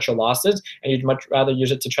trade to cut your losses, and you'd much rather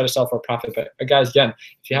use it to try to sell for a profit. But guys, again,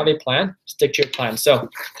 if you have a plan, stick to your plan. So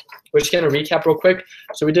we're just going to recap real quick.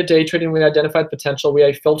 So we did day trading. We identified potential.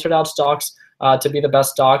 We filtered out stocks to be the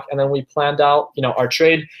best stock, and then we planned out, our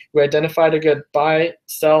trade. We identified a good buy,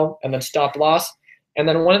 sell, and then stop loss. And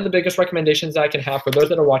then one of the biggest recommendations that I can have for those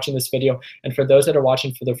that are watching this video and for those that are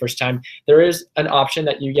watching for the first time, there is an option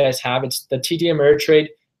that you guys have. It's the TD Ameritrade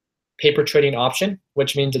paper trading option,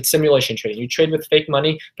 which means it's simulation trading. You trade with fake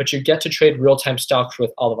money, but you get to trade real-time stocks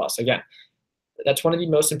with all of us. Again, that's one of the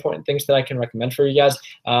most important things that I can recommend for you guys.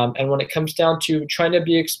 And when it comes down to trying to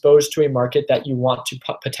be exposed to a market that you want to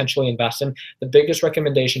potentially invest in, the biggest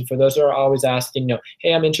recommendation for those that are always asking,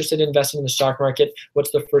 hey, I'm interested in investing in the stock market, what's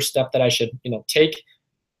the first step that I should, take?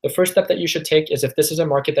 The first step that you should take is, if this is a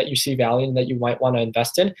market that you see value in that you might want to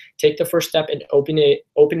invest in, take the first step in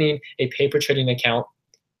opening a paper trading account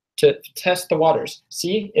to test the waters.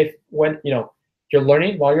 See if while you're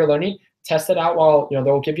learning, test it out while,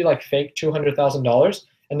 they'll give you like fake $200,000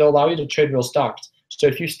 and they'll allow you to trade real stocks. So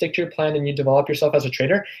if you stick to your plan and you develop yourself as a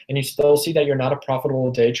trader and you still see that you're not a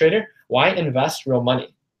profitable day trader, why invest real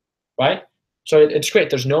money, right? So it's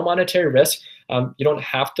great. There's no monetary risk. You don't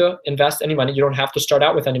have to invest any money. You don't have to start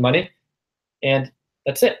out with any money. And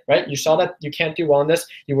that's it, right? You saw that you can't do well in this.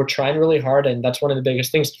 You were trying really hard, and that's one of the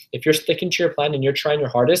biggest things. If you're sticking to your plan and you're trying your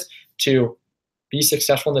hardest to be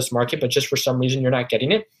successful in this market, but just for some reason you're not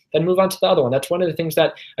getting it, then move on to the other one. That's one of the things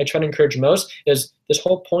that I try to encourage most. Is this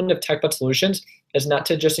whole point of TechBot Solutions is not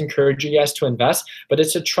to just encourage you guys to invest, but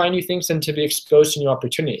it's to try new things and to be exposed to new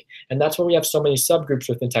opportunity. And that's why we have so many subgroups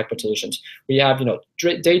within TechBot Solutions. We have,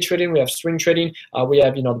 day trading, we have swing trading, we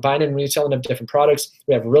have, the buying and reselling of different products,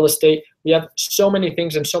 we have real estate, we have so many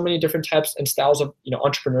things and so many different types and styles of,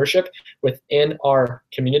 entrepreneurship within our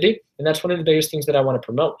community. And that's one of the biggest things that I want to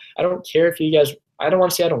promote. I don't care if you guys, I don't want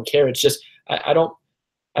to say I don't care. It's just, I don't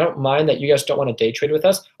mind that you guys don't want to day trade with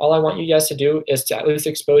us. All I want you guys to do is to at least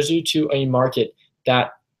expose you to a market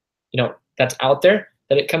that, that's out there,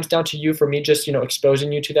 that it comes down to you, for me, just,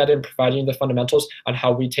 exposing you to that and providing you the fundamentals on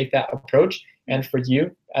how we take that approach. And for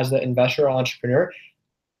you as the investor or entrepreneur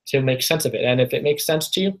to make sense of it. And if it makes sense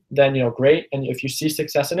to you, then, great. And if you see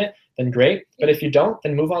success in it, then great. But if you don't,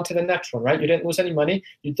 then move on to the next one, right? You didn't lose any money.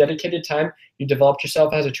 You dedicated time. You developed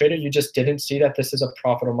yourself as a trader. You just didn't see that this is a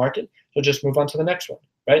profitable market. So just move on to the next one,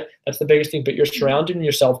 right? That's the biggest thing. But you're surrounding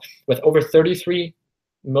yourself with over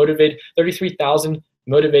 33,000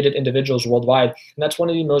 motivated individuals worldwide. And that's one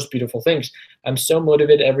of the most beautiful things. I'm so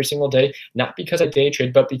motivated every single day, not because I day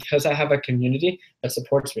trade, but because I have a community that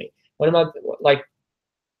supports me. One of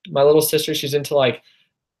my little sister, she's into what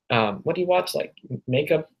do you watch? Like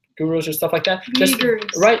makeup gurus or stuff like that. Just,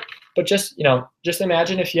 right. But just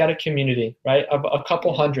imagine if you had a community, right, of a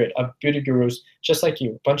couple hundred of beauty gurus, just like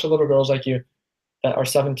you, a bunch of little girls like you that are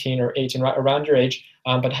 17 or 18, right around your age,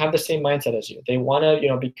 but have the same mindset as you. They want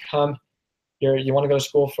to, become you want to go to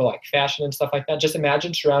school for like fashion and stuff like that. Just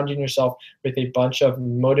imagine surrounding yourself with a bunch of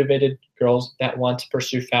motivated girls that want to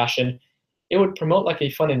pursue fashion. It would promote like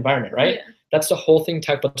a fun environment, right? Yeah. That's the whole thing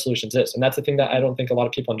TechBot Solutions is. And that's the thing that I don't think a lot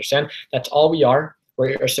of people understand. That's all we are.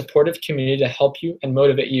 We're a supportive community to help you and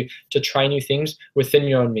motivate you to try new things within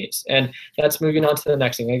your own means. And that's moving on to the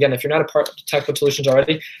next thing. Again, if you're not a part of TechBot Solutions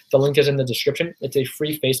already, the link is in the description. It's a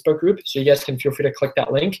free Facebook group, so you guys can feel free to click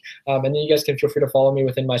that link. And then you guys can feel free to follow me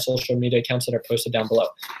within my social media accounts that are posted down below.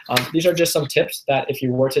 These are just some tips that if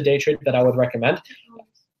you were to day trade that I would recommend.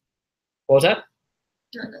 What was that?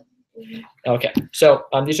 Okay, so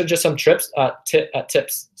these are just some tips.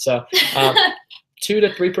 So 2 to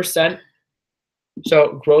 3%.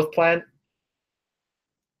 So growth plan,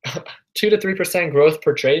 2 to 3% growth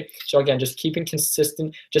per trade. So again, just keeping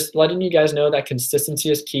consistent, just letting you guys know that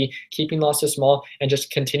consistency is key, keeping losses small, and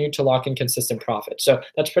just continue to lock in consistent profit. So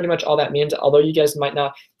that's pretty much all that means. Although you guys might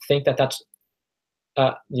not think that that's,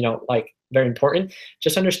 very important,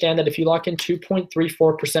 just understand that if you lock in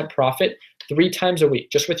 2.34% profit 3 times a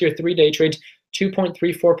week, just with your 3-day trades,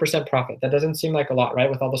 2.34% profit. That doesn't seem like a lot, right?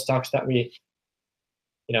 With all the stocks that we,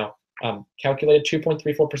 calculated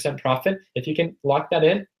 2.34% profit. If you can lock that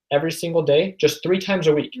in every single day, just 3 times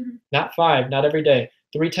a week, not 5, not every day,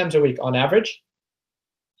 3 times a week on average,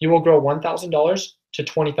 you will grow $1,000 to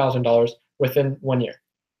 $20,000 within 1 year.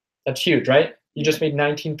 That's huge, right? You just made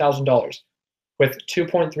 $19,000 with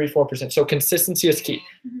 2.34%. So consistency is key.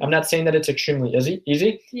 I'm not saying that it's extremely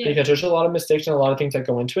easy because there's a lot of mistakes and a lot of things that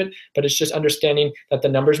go into it, but it's just understanding that the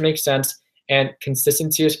numbers make sense and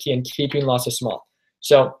consistency is key and keeping losses small.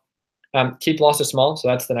 So keep losses small. So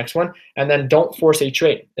that's the next one. And then don't force a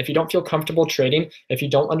trade. If you don't feel comfortable trading, if you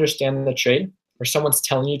don't understand the trade or someone's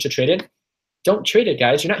telling you to trade it, don't trade it,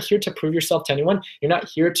 guys. You're not here to prove yourself to anyone. You're not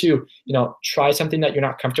here to, try something that you're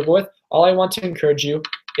not comfortable with. All I want to encourage you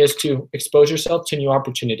is to expose yourself to new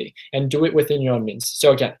opportunity and do it within your own means.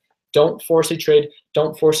 So again, don't force a trade,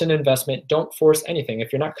 don't force an investment, don't force anything.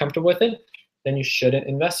 If you're not comfortable with it, then you shouldn't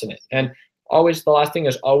invest in it. And always, the last thing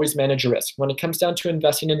is always manage your risk. When it comes down to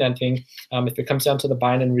investing in anything, if it comes down to the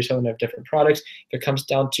buying and reselling of different products, if it comes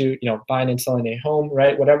down to buying and selling a home,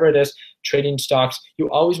 right? Whatever it is, trading stocks, you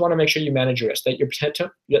always want to make sure you manage your risk. That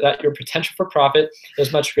your potential for profit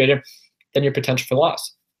is much greater than your potential for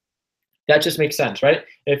loss. That just makes sense, right?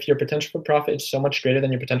 If your potential for profit is so much greater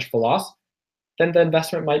than your potential for loss, then the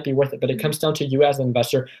investment might be worth it. But it comes down to you as an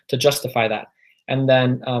investor to justify that. And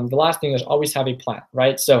then the last thing is always have a plan,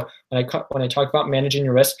 right? So when I talk about managing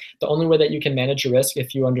your risk, the only way that you can manage your risk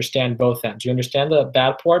if you understand both ends. You understand the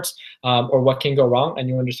bad parts or what can go wrong, and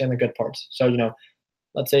you understand the good parts. So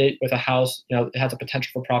let's say with a house, it has a potential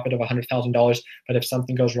for profit of $100,000, but if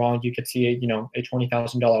something goes wrong, you could see a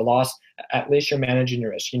 $20,000 loss. At least you're managing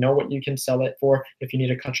your risk. You know what you can sell it for if you need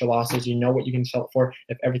to cut your losses. You know what you can sell it for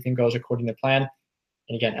if everything goes according to plan.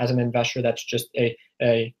 And again, as an investor, that's just a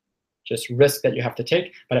risk that you have to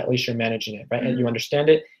take, but at least you're managing it, right? And you understand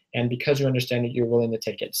it, and because you understand it, you're willing to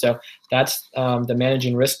take it. So that's the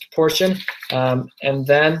managing risk portion. And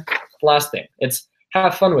then last thing, it's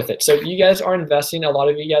have fun with it. So you guys are investing, a lot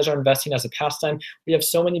of you guys are investing as a pastime. We have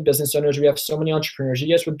so many business owners, we have so many entrepreneurs. You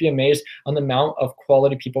guys would be amazed on the amount of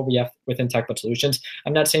quality people we have within TechBud Solutions.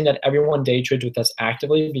 I'm not saying that everyone day trades with us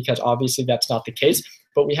actively, because obviously that's not the case,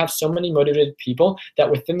 but we have so many motivated people that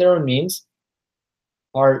within their own means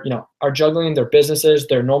are juggling their businesses,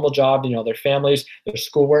 their normal job, their families, their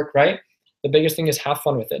schoolwork, right? The biggest thing is have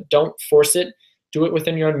fun with it. Don't force it. Do it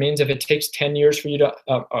within your own means. If it takes 10 years for you to,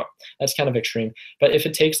 that's kind of extreme. But if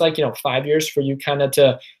it takes 5 years for you kind of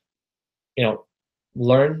to,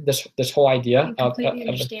 learn this whole idea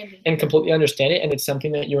and completely understand it, and it's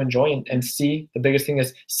something that you enjoy and see, the biggest thing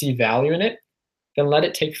is see value in it, then let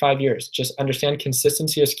it take 5 years. Just understand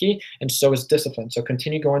consistency is key, and so is discipline. So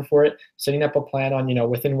continue going for it, setting up a plan on,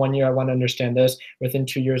 within 1 year, I want to understand this. Within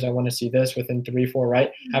 2 years, I want to see this. Within 3, 4,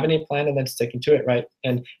 right? Having a plan and then sticking to it, right?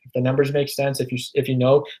 And if the numbers make sense, if you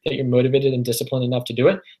know that you're motivated and disciplined enough to do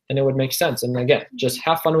it, then it would make sense. And again, just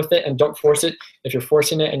have fun with it and don't force it. If you're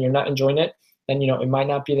forcing it and you're not enjoying it, then, it might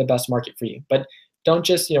not be the best market for you. But don't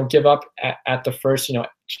just give up at the first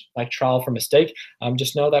trial for mistake.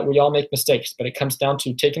 Just know that we all make mistakes, but it comes down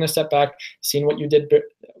to taking a step back, seeing what you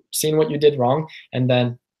did wrong, and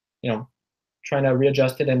then trying to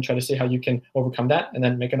readjust it and try to see how you can overcome that, and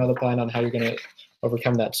then make another plan on how you're going to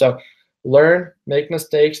overcome that. So learn, make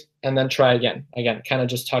mistakes, and then try again. Kind of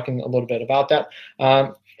just talking a little bit about that,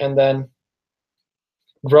 and then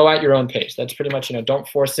grow at your own pace. That's pretty much, don't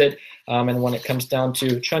force it. And when it comes down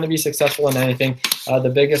to trying to be successful in anything,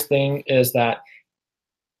 the biggest thing is that,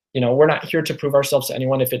 we're not here to prove ourselves to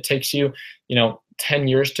anyone. If it takes you, 10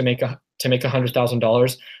 years to make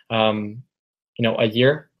 $100,000, a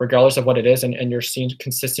year, regardless of what it is, and you're seeing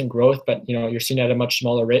consistent growth, but you're seeing at a much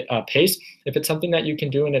smaller rate, pace. If it's something that you can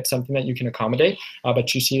do and it's something that you can accommodate,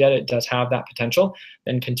 but you see that it does have that potential,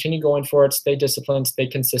 then continue going for it. Stay disciplined, stay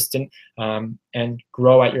consistent, and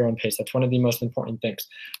grow at your own pace. That's one of the most important things.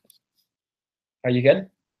 Are you good?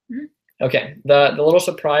 Mm-hmm. Okay. The little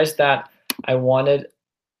surprise that I wanted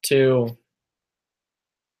to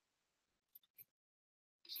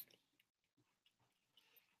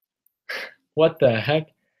what the heck?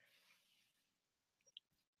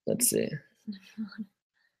 Let's see.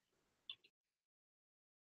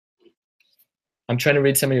 I'm trying to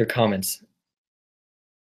read some of your comments.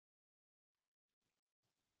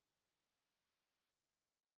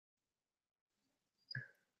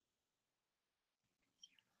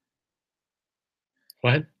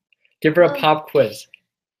 What? Give her a pop quiz.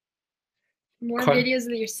 More videos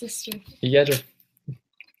of your sister. You guys are...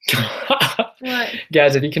 What?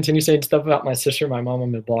 Guys, if you continue saying stuff about my sister, my mom,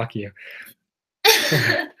 I'm going to block you.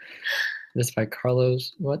 This by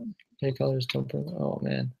Carlos. What? Hey, colors don't burn. Oh,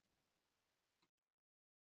 man.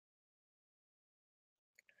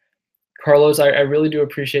 Carlos, I really do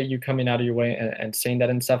appreciate you coming out of your way and saying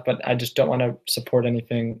that and stuff, but I just don't want to support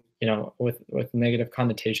anything, with negative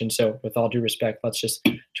connotation. So with all due respect, let's just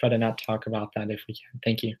try to not talk about that if we can.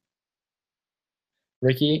 Thank you.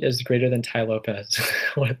 Ricky is greater than Ty Lopez.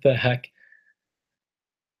 What the heck?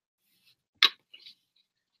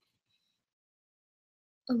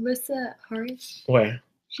 Alyssa Harris. Where?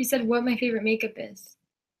 She said what my favorite makeup is.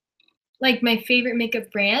 Like my favorite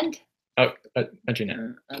makeup brand. Oh,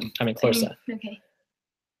 Adrina. I mean, close that. Okay.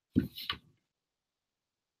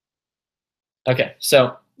 Okay,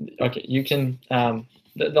 so, okay, you can, the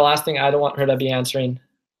last thing I don't want her to be answering,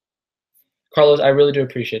 Carlos, I really do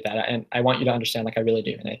appreciate that, and I want you to understand, like, I really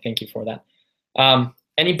do, and I thank you for that.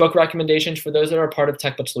 Any book recommendations for those that are part of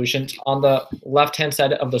TechBud Solutions? On the left-hand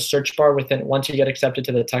side of the search bar once you get accepted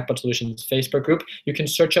to the TechBud Solutions Facebook group, you can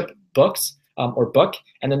search up books or book,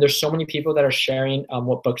 and then there's so many people that are sharing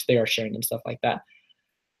what books they are sharing and stuff like that.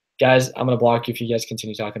 Guys, I'm going to block you if you guys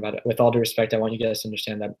continue talking about it. With all due respect, I want you guys to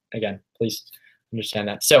understand that. Again, please understand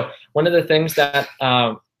that. So one of the things that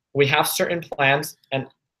we have certain plans, and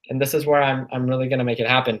this is where I'm really going to make it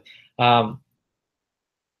happen.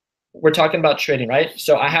 We're talking about trading, right?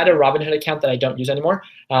 So I had a Robinhood account that I don't use anymore.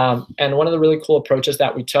 And one of the really cool approaches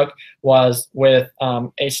that we took was with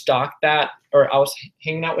a stock I was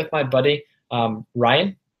hanging out with my buddy,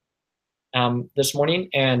 Ryan, this morning,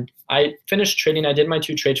 and I finished trading. I did my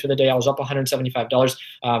 2 trades for the day. I was up $175,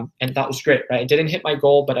 and that was great, right? I didn't hit my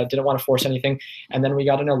goal, but I didn't want to force anything. And then we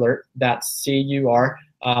got an alert that CUR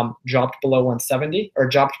dropped below 170 or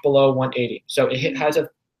dropped below 180. So it hit highs of,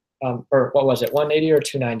 or what was it, 180 or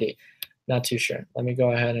 290? Not too sure. Let me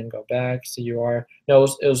go ahead and go back. CUR. No,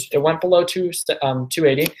 it went below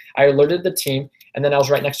 280. I alerted the team, and then I was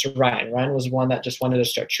right next to Ryan. Ryan was one that just wanted to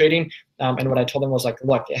start trading. And what I told him was like,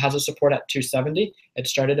 look, it has a support at 270. It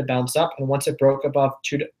started to bounce up, and once it broke above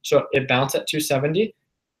so it bounced at 270,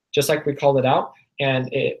 just like we called it out, and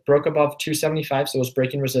it broke above 275, so it was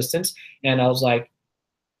breaking resistance. And I was like,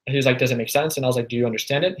 he was like, does it make sense? And I was like, do you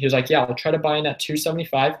understand it? He was like, yeah, I'll try to buy in at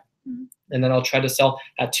 275, and then I'll try to sell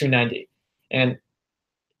at 290. And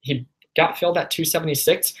he got filled at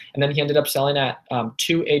 276, and then he ended up selling at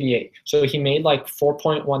 288. So he made like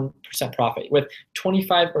 4.1% profit with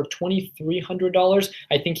 $2,500 or $2,300.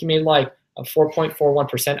 I think he made like a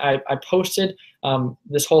 4.41%. I posted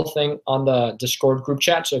this whole thing on the Discord group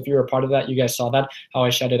chat. So if you were a part of that, you guys saw that, how I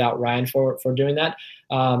shouted out Ryan for doing that.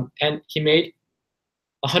 And he made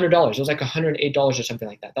 $100. It was like $108 or something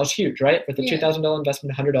like that. That was huge, right? With the $2,000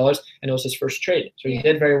 investment, $100, and it was his first trade. So he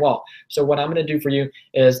did very well. So what I'm going to do for you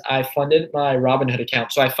is I funded my Robinhood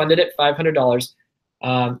account. So I funded it $500,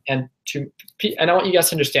 and I want you guys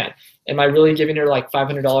to understand. Am I really giving her like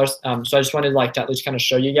 $500? So I just wanted like to at least kind of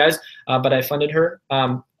show you guys. But I funded her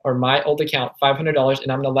or my old account $500,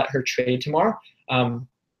 and I'm going to let her trade tomorrow.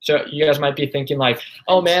 So you guys might be thinking like,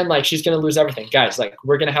 oh man, like she's going to lose everything. Guys, like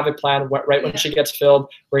we're going to have a plan right when she gets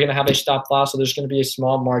filled. We're going to have a stop loss. So there's going to be a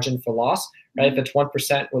small margin for loss, right? If it's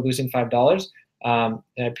 1%, we're losing $5. And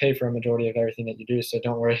I pay for a majority of everything that you do, so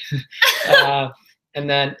don't worry. And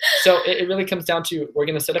then, so it really comes down to, we're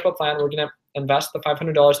going to set up a plan. We're going to invest the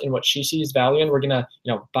 $500 in what she sees value in. We're going to,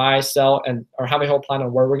 buy, sell, or have a whole plan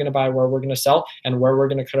on where we're going to buy, where we're going to sell, and where we're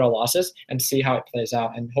going to cut our losses, and see how it plays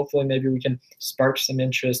out. And hopefully maybe we can spark some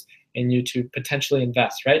interest in you to potentially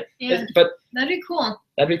invest, right? Yeah, but that'd be cool.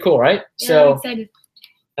 That'd be cool, right? Yeah, so,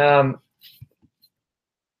 I'm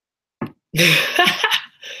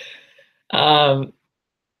excited.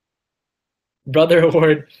 Brother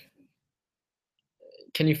Award,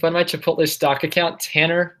 can you fund my Chipotle stock account?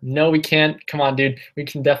 Tanner, no, we can't. Come on, dude. We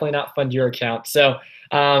can definitely not fund your account. So,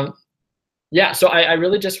 yeah, so I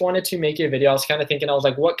really just wanted to make a video. I was kind of thinking, I was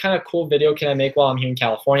like, what kind of cool video can I make while I'm here in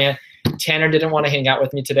California? Tanner didn't want to hang out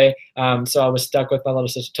with me today, so I was stuck with my little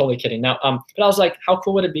sister. Totally kidding. Now, but I was like, how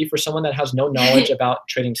cool would it be for someone that has no knowledge about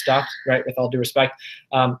trading stocks, right? With all due respect,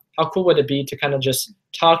 how cool would it be to kind of just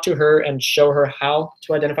talk to her and show her how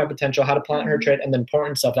to identify potential, how to plan her trade, and the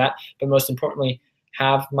importance of that, but most importantly,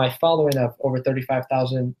 have my following of over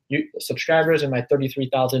 35,000 subscribers and my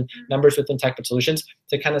 33,000 members within TechBud Solutions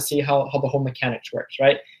to kind of see how the whole mechanics works,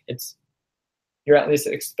 right? You're at least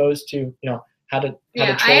exposed to, how to trade.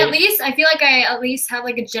 I feel like I at least have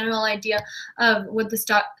like a general idea of what the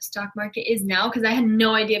stock market is now, because I had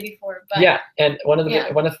no idea before. But yeah, and one of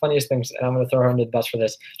the funniest things, and I'm gonna throw her under the bus for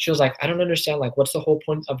this. She was like, I don't understand, like, what's the whole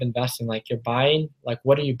point of investing? Like, you're buying, like,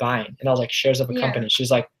 what are you buying? And I was like, shares of a company. She's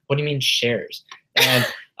like, what do you mean shares? And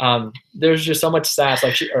there's just so much sass,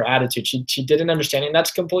 like, or attitude. She didn't understand it, and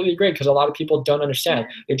that's completely great, because a lot of people don't understand.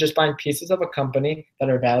 You're just buying pieces of a company that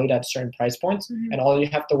are valued at certain price points, and all you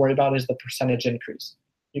have to worry about is the percentage increase.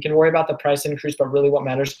 You can worry about the price increase, but really what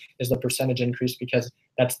matters is the percentage increase, because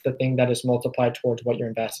that's the thing that is multiplied towards what you're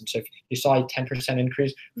investing. So if you saw a 10%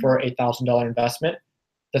 increase for a $1,000 investment,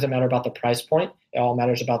 doesn't matter about the price point. It all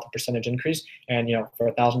matters about the percentage increase. And for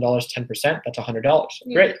 $1,000, 10%, that's $100.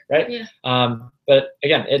 Great, right? Yeah. But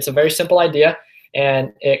again, it's a very simple idea,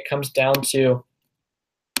 and it comes down to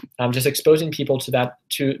just exposing people to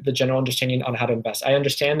the general understanding on how to invest. I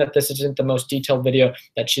understand that this isn't the most detailed video,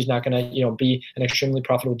 that she's not going to, be an extremely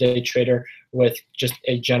profitable day trader with just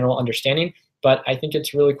a general understanding. But I think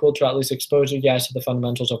it's really cool to at least expose you guys to the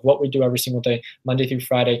fundamentals of what we do every single day, Monday through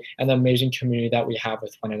Friday, and the amazing community that we have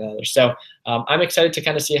with one another. So I'm excited to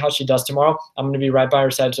kind of see how she does tomorrow. I'm going to be right by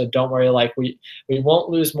her side, so don't worry. Like we won't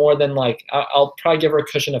lose more than I'll probably give her a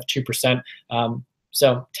cushion of 2%.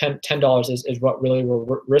 So $10 is what really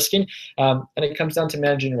we're risking. And it comes down to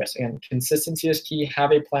managing risk. Again, consistency is key.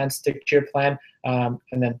 Have a plan, stick to your plan, and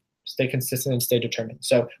then stay consistent and stay determined.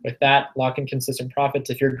 So with that, lock in consistent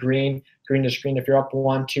profits. If you're green is green. If you're up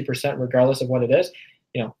 1%, 2%, regardless of what it is,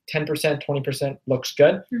 10%, 20% looks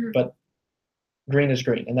good, but green is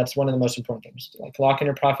green. And that's one of the most important things. Like lock in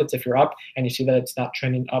your profits. If you're up and you see that it's not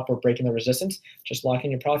trending up or breaking the resistance, just lock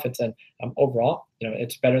in your profits. And overall,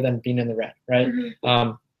 it's better than being in the red, right?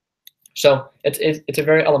 So it's a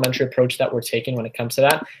very elementary approach that we're taking when it comes to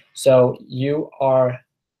that. So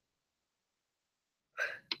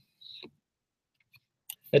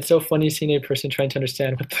it's so funny seeing a person trying to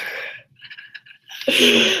understand what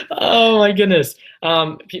oh my goodness.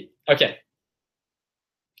 Okay.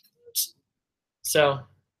 So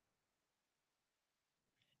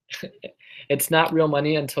it's not real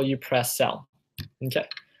money until you press sell. Okay.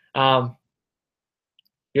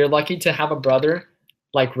 You're lucky to have a brother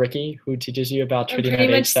like Ricky who teaches you about trading at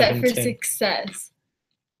age 17. Pretty much set for success.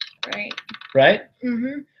 Right. Right?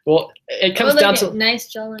 Well, it comes down to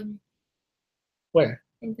nice jawline. Where?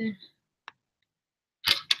 Right there.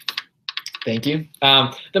 Thank you.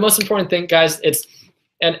 The most important thing, guys,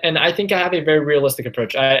 and I think I have a very realistic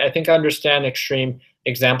approach. I think I understand extreme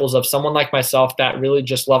examples of someone like myself that really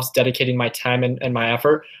just loves dedicating my time and my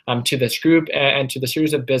effort to this group and to the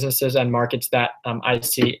series of businesses and markets that I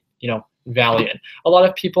see, value in. A lot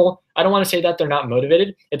of people, I don't want to say that they're not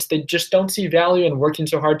motivated. They just don't see value in working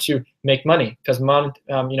so hard to make money, because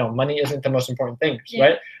money isn't the most important thing,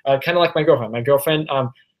 right? Kind of like my girlfriend. My girlfriend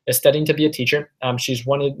is studying to be a teacher. She's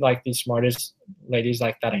one of the smartest ladies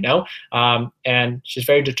that I know, and she's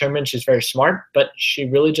very determined. She's very smart, but she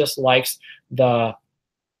really just likes the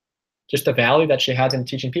value that she has in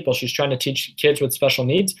teaching people. She's trying to teach kids with special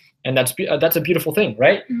needs, and that's a beautiful thing,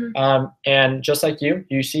 right? And just like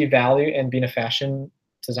you see value in being a fashion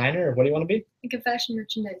designer, or what do you want to be? Like a fashion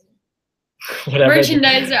merchandiser.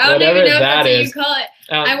 Merchandiser. I don't even know if that's what you call it.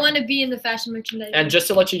 I want to be in the fashion merchandising. And just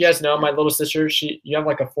to let you guys know, my little sister, you have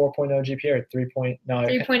like a 4.0 GPA or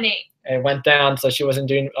 3.8. It went down, so she wasn't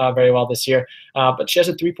doing very well this year. But she has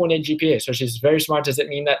a 3.8 GPA, so she's very smart. Does it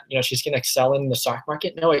mean that she's gonna excel in the stock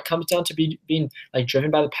market? No, it comes down to being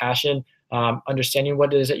driven by the passion, understanding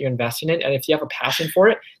what it is that you're investing in, and if you have a passion for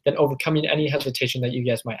it, then overcoming any hesitation that you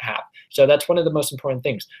guys might have. So that's one of the most important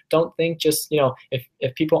things. Don't think just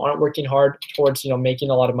if people aren't working hard towards making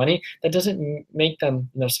a lot of money, that doesn't make them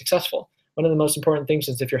successful. One of the most important things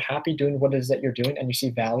is if you're happy doing what it is that you're doing and you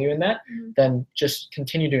see value in that, then just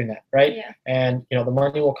continue doing that, right? Yeah. And the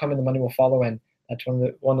money will come and the money will follow, and that's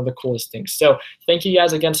one of the coolest things. So thank you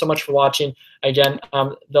guys again so much for watching. Again,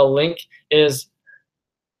 the link is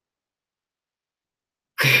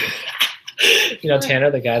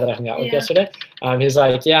Tanner, the guy that I hung out with yesterday, he's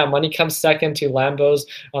like, yeah, money comes second to Lambos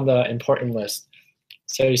on the important list.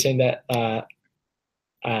 So he's saying that,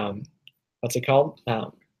 what's it called?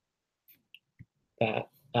 That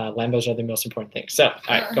Lambos are the most important thing. So, all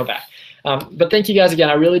right, go back. But thank you guys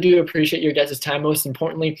again. I really do appreciate your guys' time. Most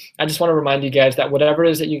importantly, I just want to remind you guys that whatever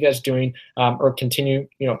it is that you guys doing or continue,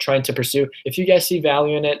 trying to pursue, if you guys see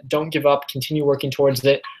value in it, don't give up. Continue working towards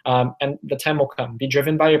it, and the time will come. Be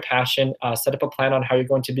driven by your passion. Set up a plan on how you're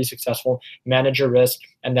going to be successful. Manage your risk,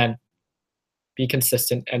 and then be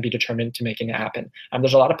consistent and be determined to making it happen.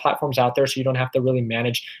 There's a lot of platforms out there, so you don't have to really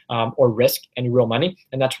manage or risk any real money,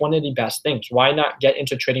 and that's one of the best things. Why not get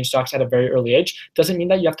into trading stocks at a very early age? Doesn't mean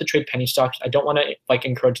that you have to trade penny stocks. I don't want to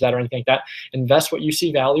encourage that or anything like that. Invest what you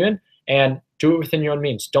see value in and do it within your own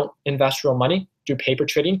means. Don't invest real money. Do paper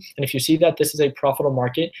trading, and if you see that this is a profitable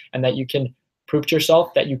market and that you can prove to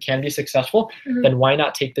yourself that you can be successful, then why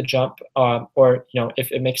not take the jump? Or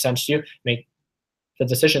if it makes sense to you, make the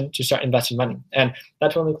decision to start investing money. And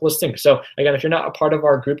that's one of the coolest things. So again, if you're not a part of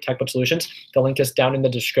our group, TechBud Solutions, the link is down in the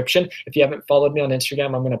description. If you haven't followed me on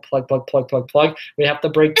Instagram, I'm going to plug. We have to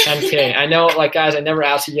break 10K. I know, guys, I never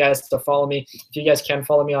asked you guys to follow me. If you guys can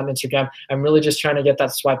follow me on Instagram, I'm really just trying to get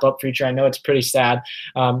that swipe up feature. I know it's pretty sad.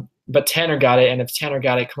 But Tanner got it, and if Tanner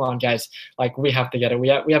got it, come on, guys, we have to get it. We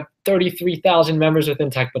have 33,000 members within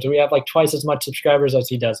TechBud. We have twice as much subscribers as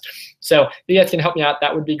he does. So if you guys can help me out,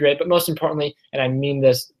 that would be great. But most importantly, and I mean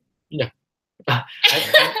this,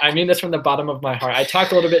 I mean this from the bottom of my heart. I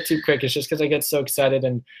talk a little bit too quick. It's just because I get so excited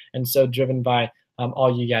and so driven by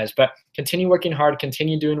all you guys. But continue working hard,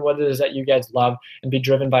 continue doing what it is that you guys love, and be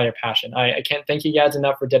driven by your passion. I can't thank you guys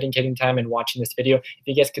enough for dedicating time and watching this video. If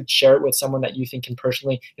you guys could share it with someone that you think can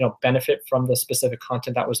personally, benefit from the specific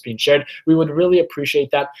content that was being shared, we would really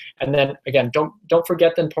appreciate that. And then again, don't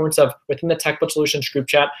forget the importance of within the TechBud Solutions group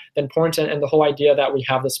chat, the importance and the whole idea that we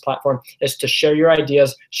have this platform is to share your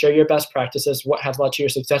ideas, share your best practices, what has led to your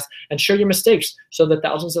success, and share your mistakes so that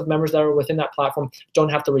thousands of members that are within that platform don't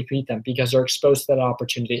have to repeat them because they're exposed to that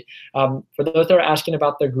opportunity. For those that are asking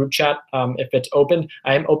about the group chat, if it's open,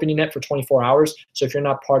 I am opening it for 24 hours. So if you're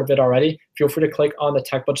not part of it already, feel free to click on the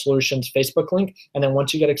TechBud Solutions Facebook link. And then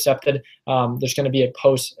once you get accepted, there's going to be a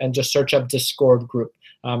post and just search up Discord group.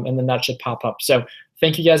 And then that should pop up. So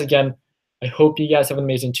thank you guys again. I hope you guys have an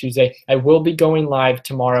amazing Tuesday. I will be going live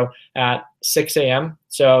tomorrow at 6 a.m.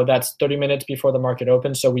 So that's 30 minutes before the market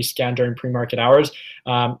opens. So we scan during pre-market hours.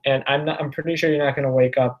 And I'm pretty sure you're not going to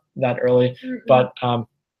wake up that early, but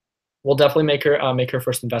we'll definitely make her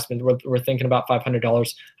first investment. We're thinking about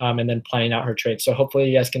 $500 and then planning out her trade. So hopefully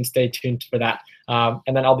you guys can stay tuned for that.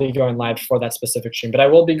 And then I'll be going live for that specific stream. But I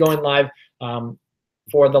will be going live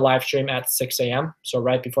for the live stream at 6 a.m. So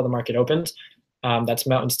right before the market opens. That's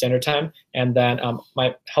Mountain Standard Time. And then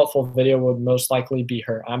my helpful video would most likely be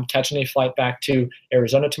her. I'm catching a flight back to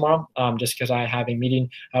Arizona tomorrow just because I have a meeting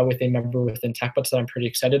with a member within TechBud that I'm pretty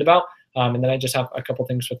excited about. And then I just have a couple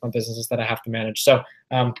things with my businesses that I have to manage. So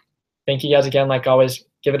thank you guys again. Like always,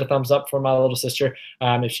 give it a thumbs up for my little sister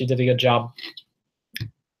if she did a good job.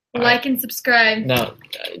 Like and subscribe. No,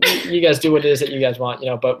 you guys do what it is that you guys want,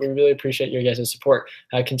 but we really appreciate your guys' support.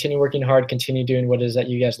 Continue working hard, continue doing what it is that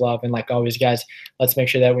you guys love. And like always, guys, let's make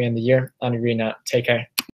sure that we end the year on a green note. Take care.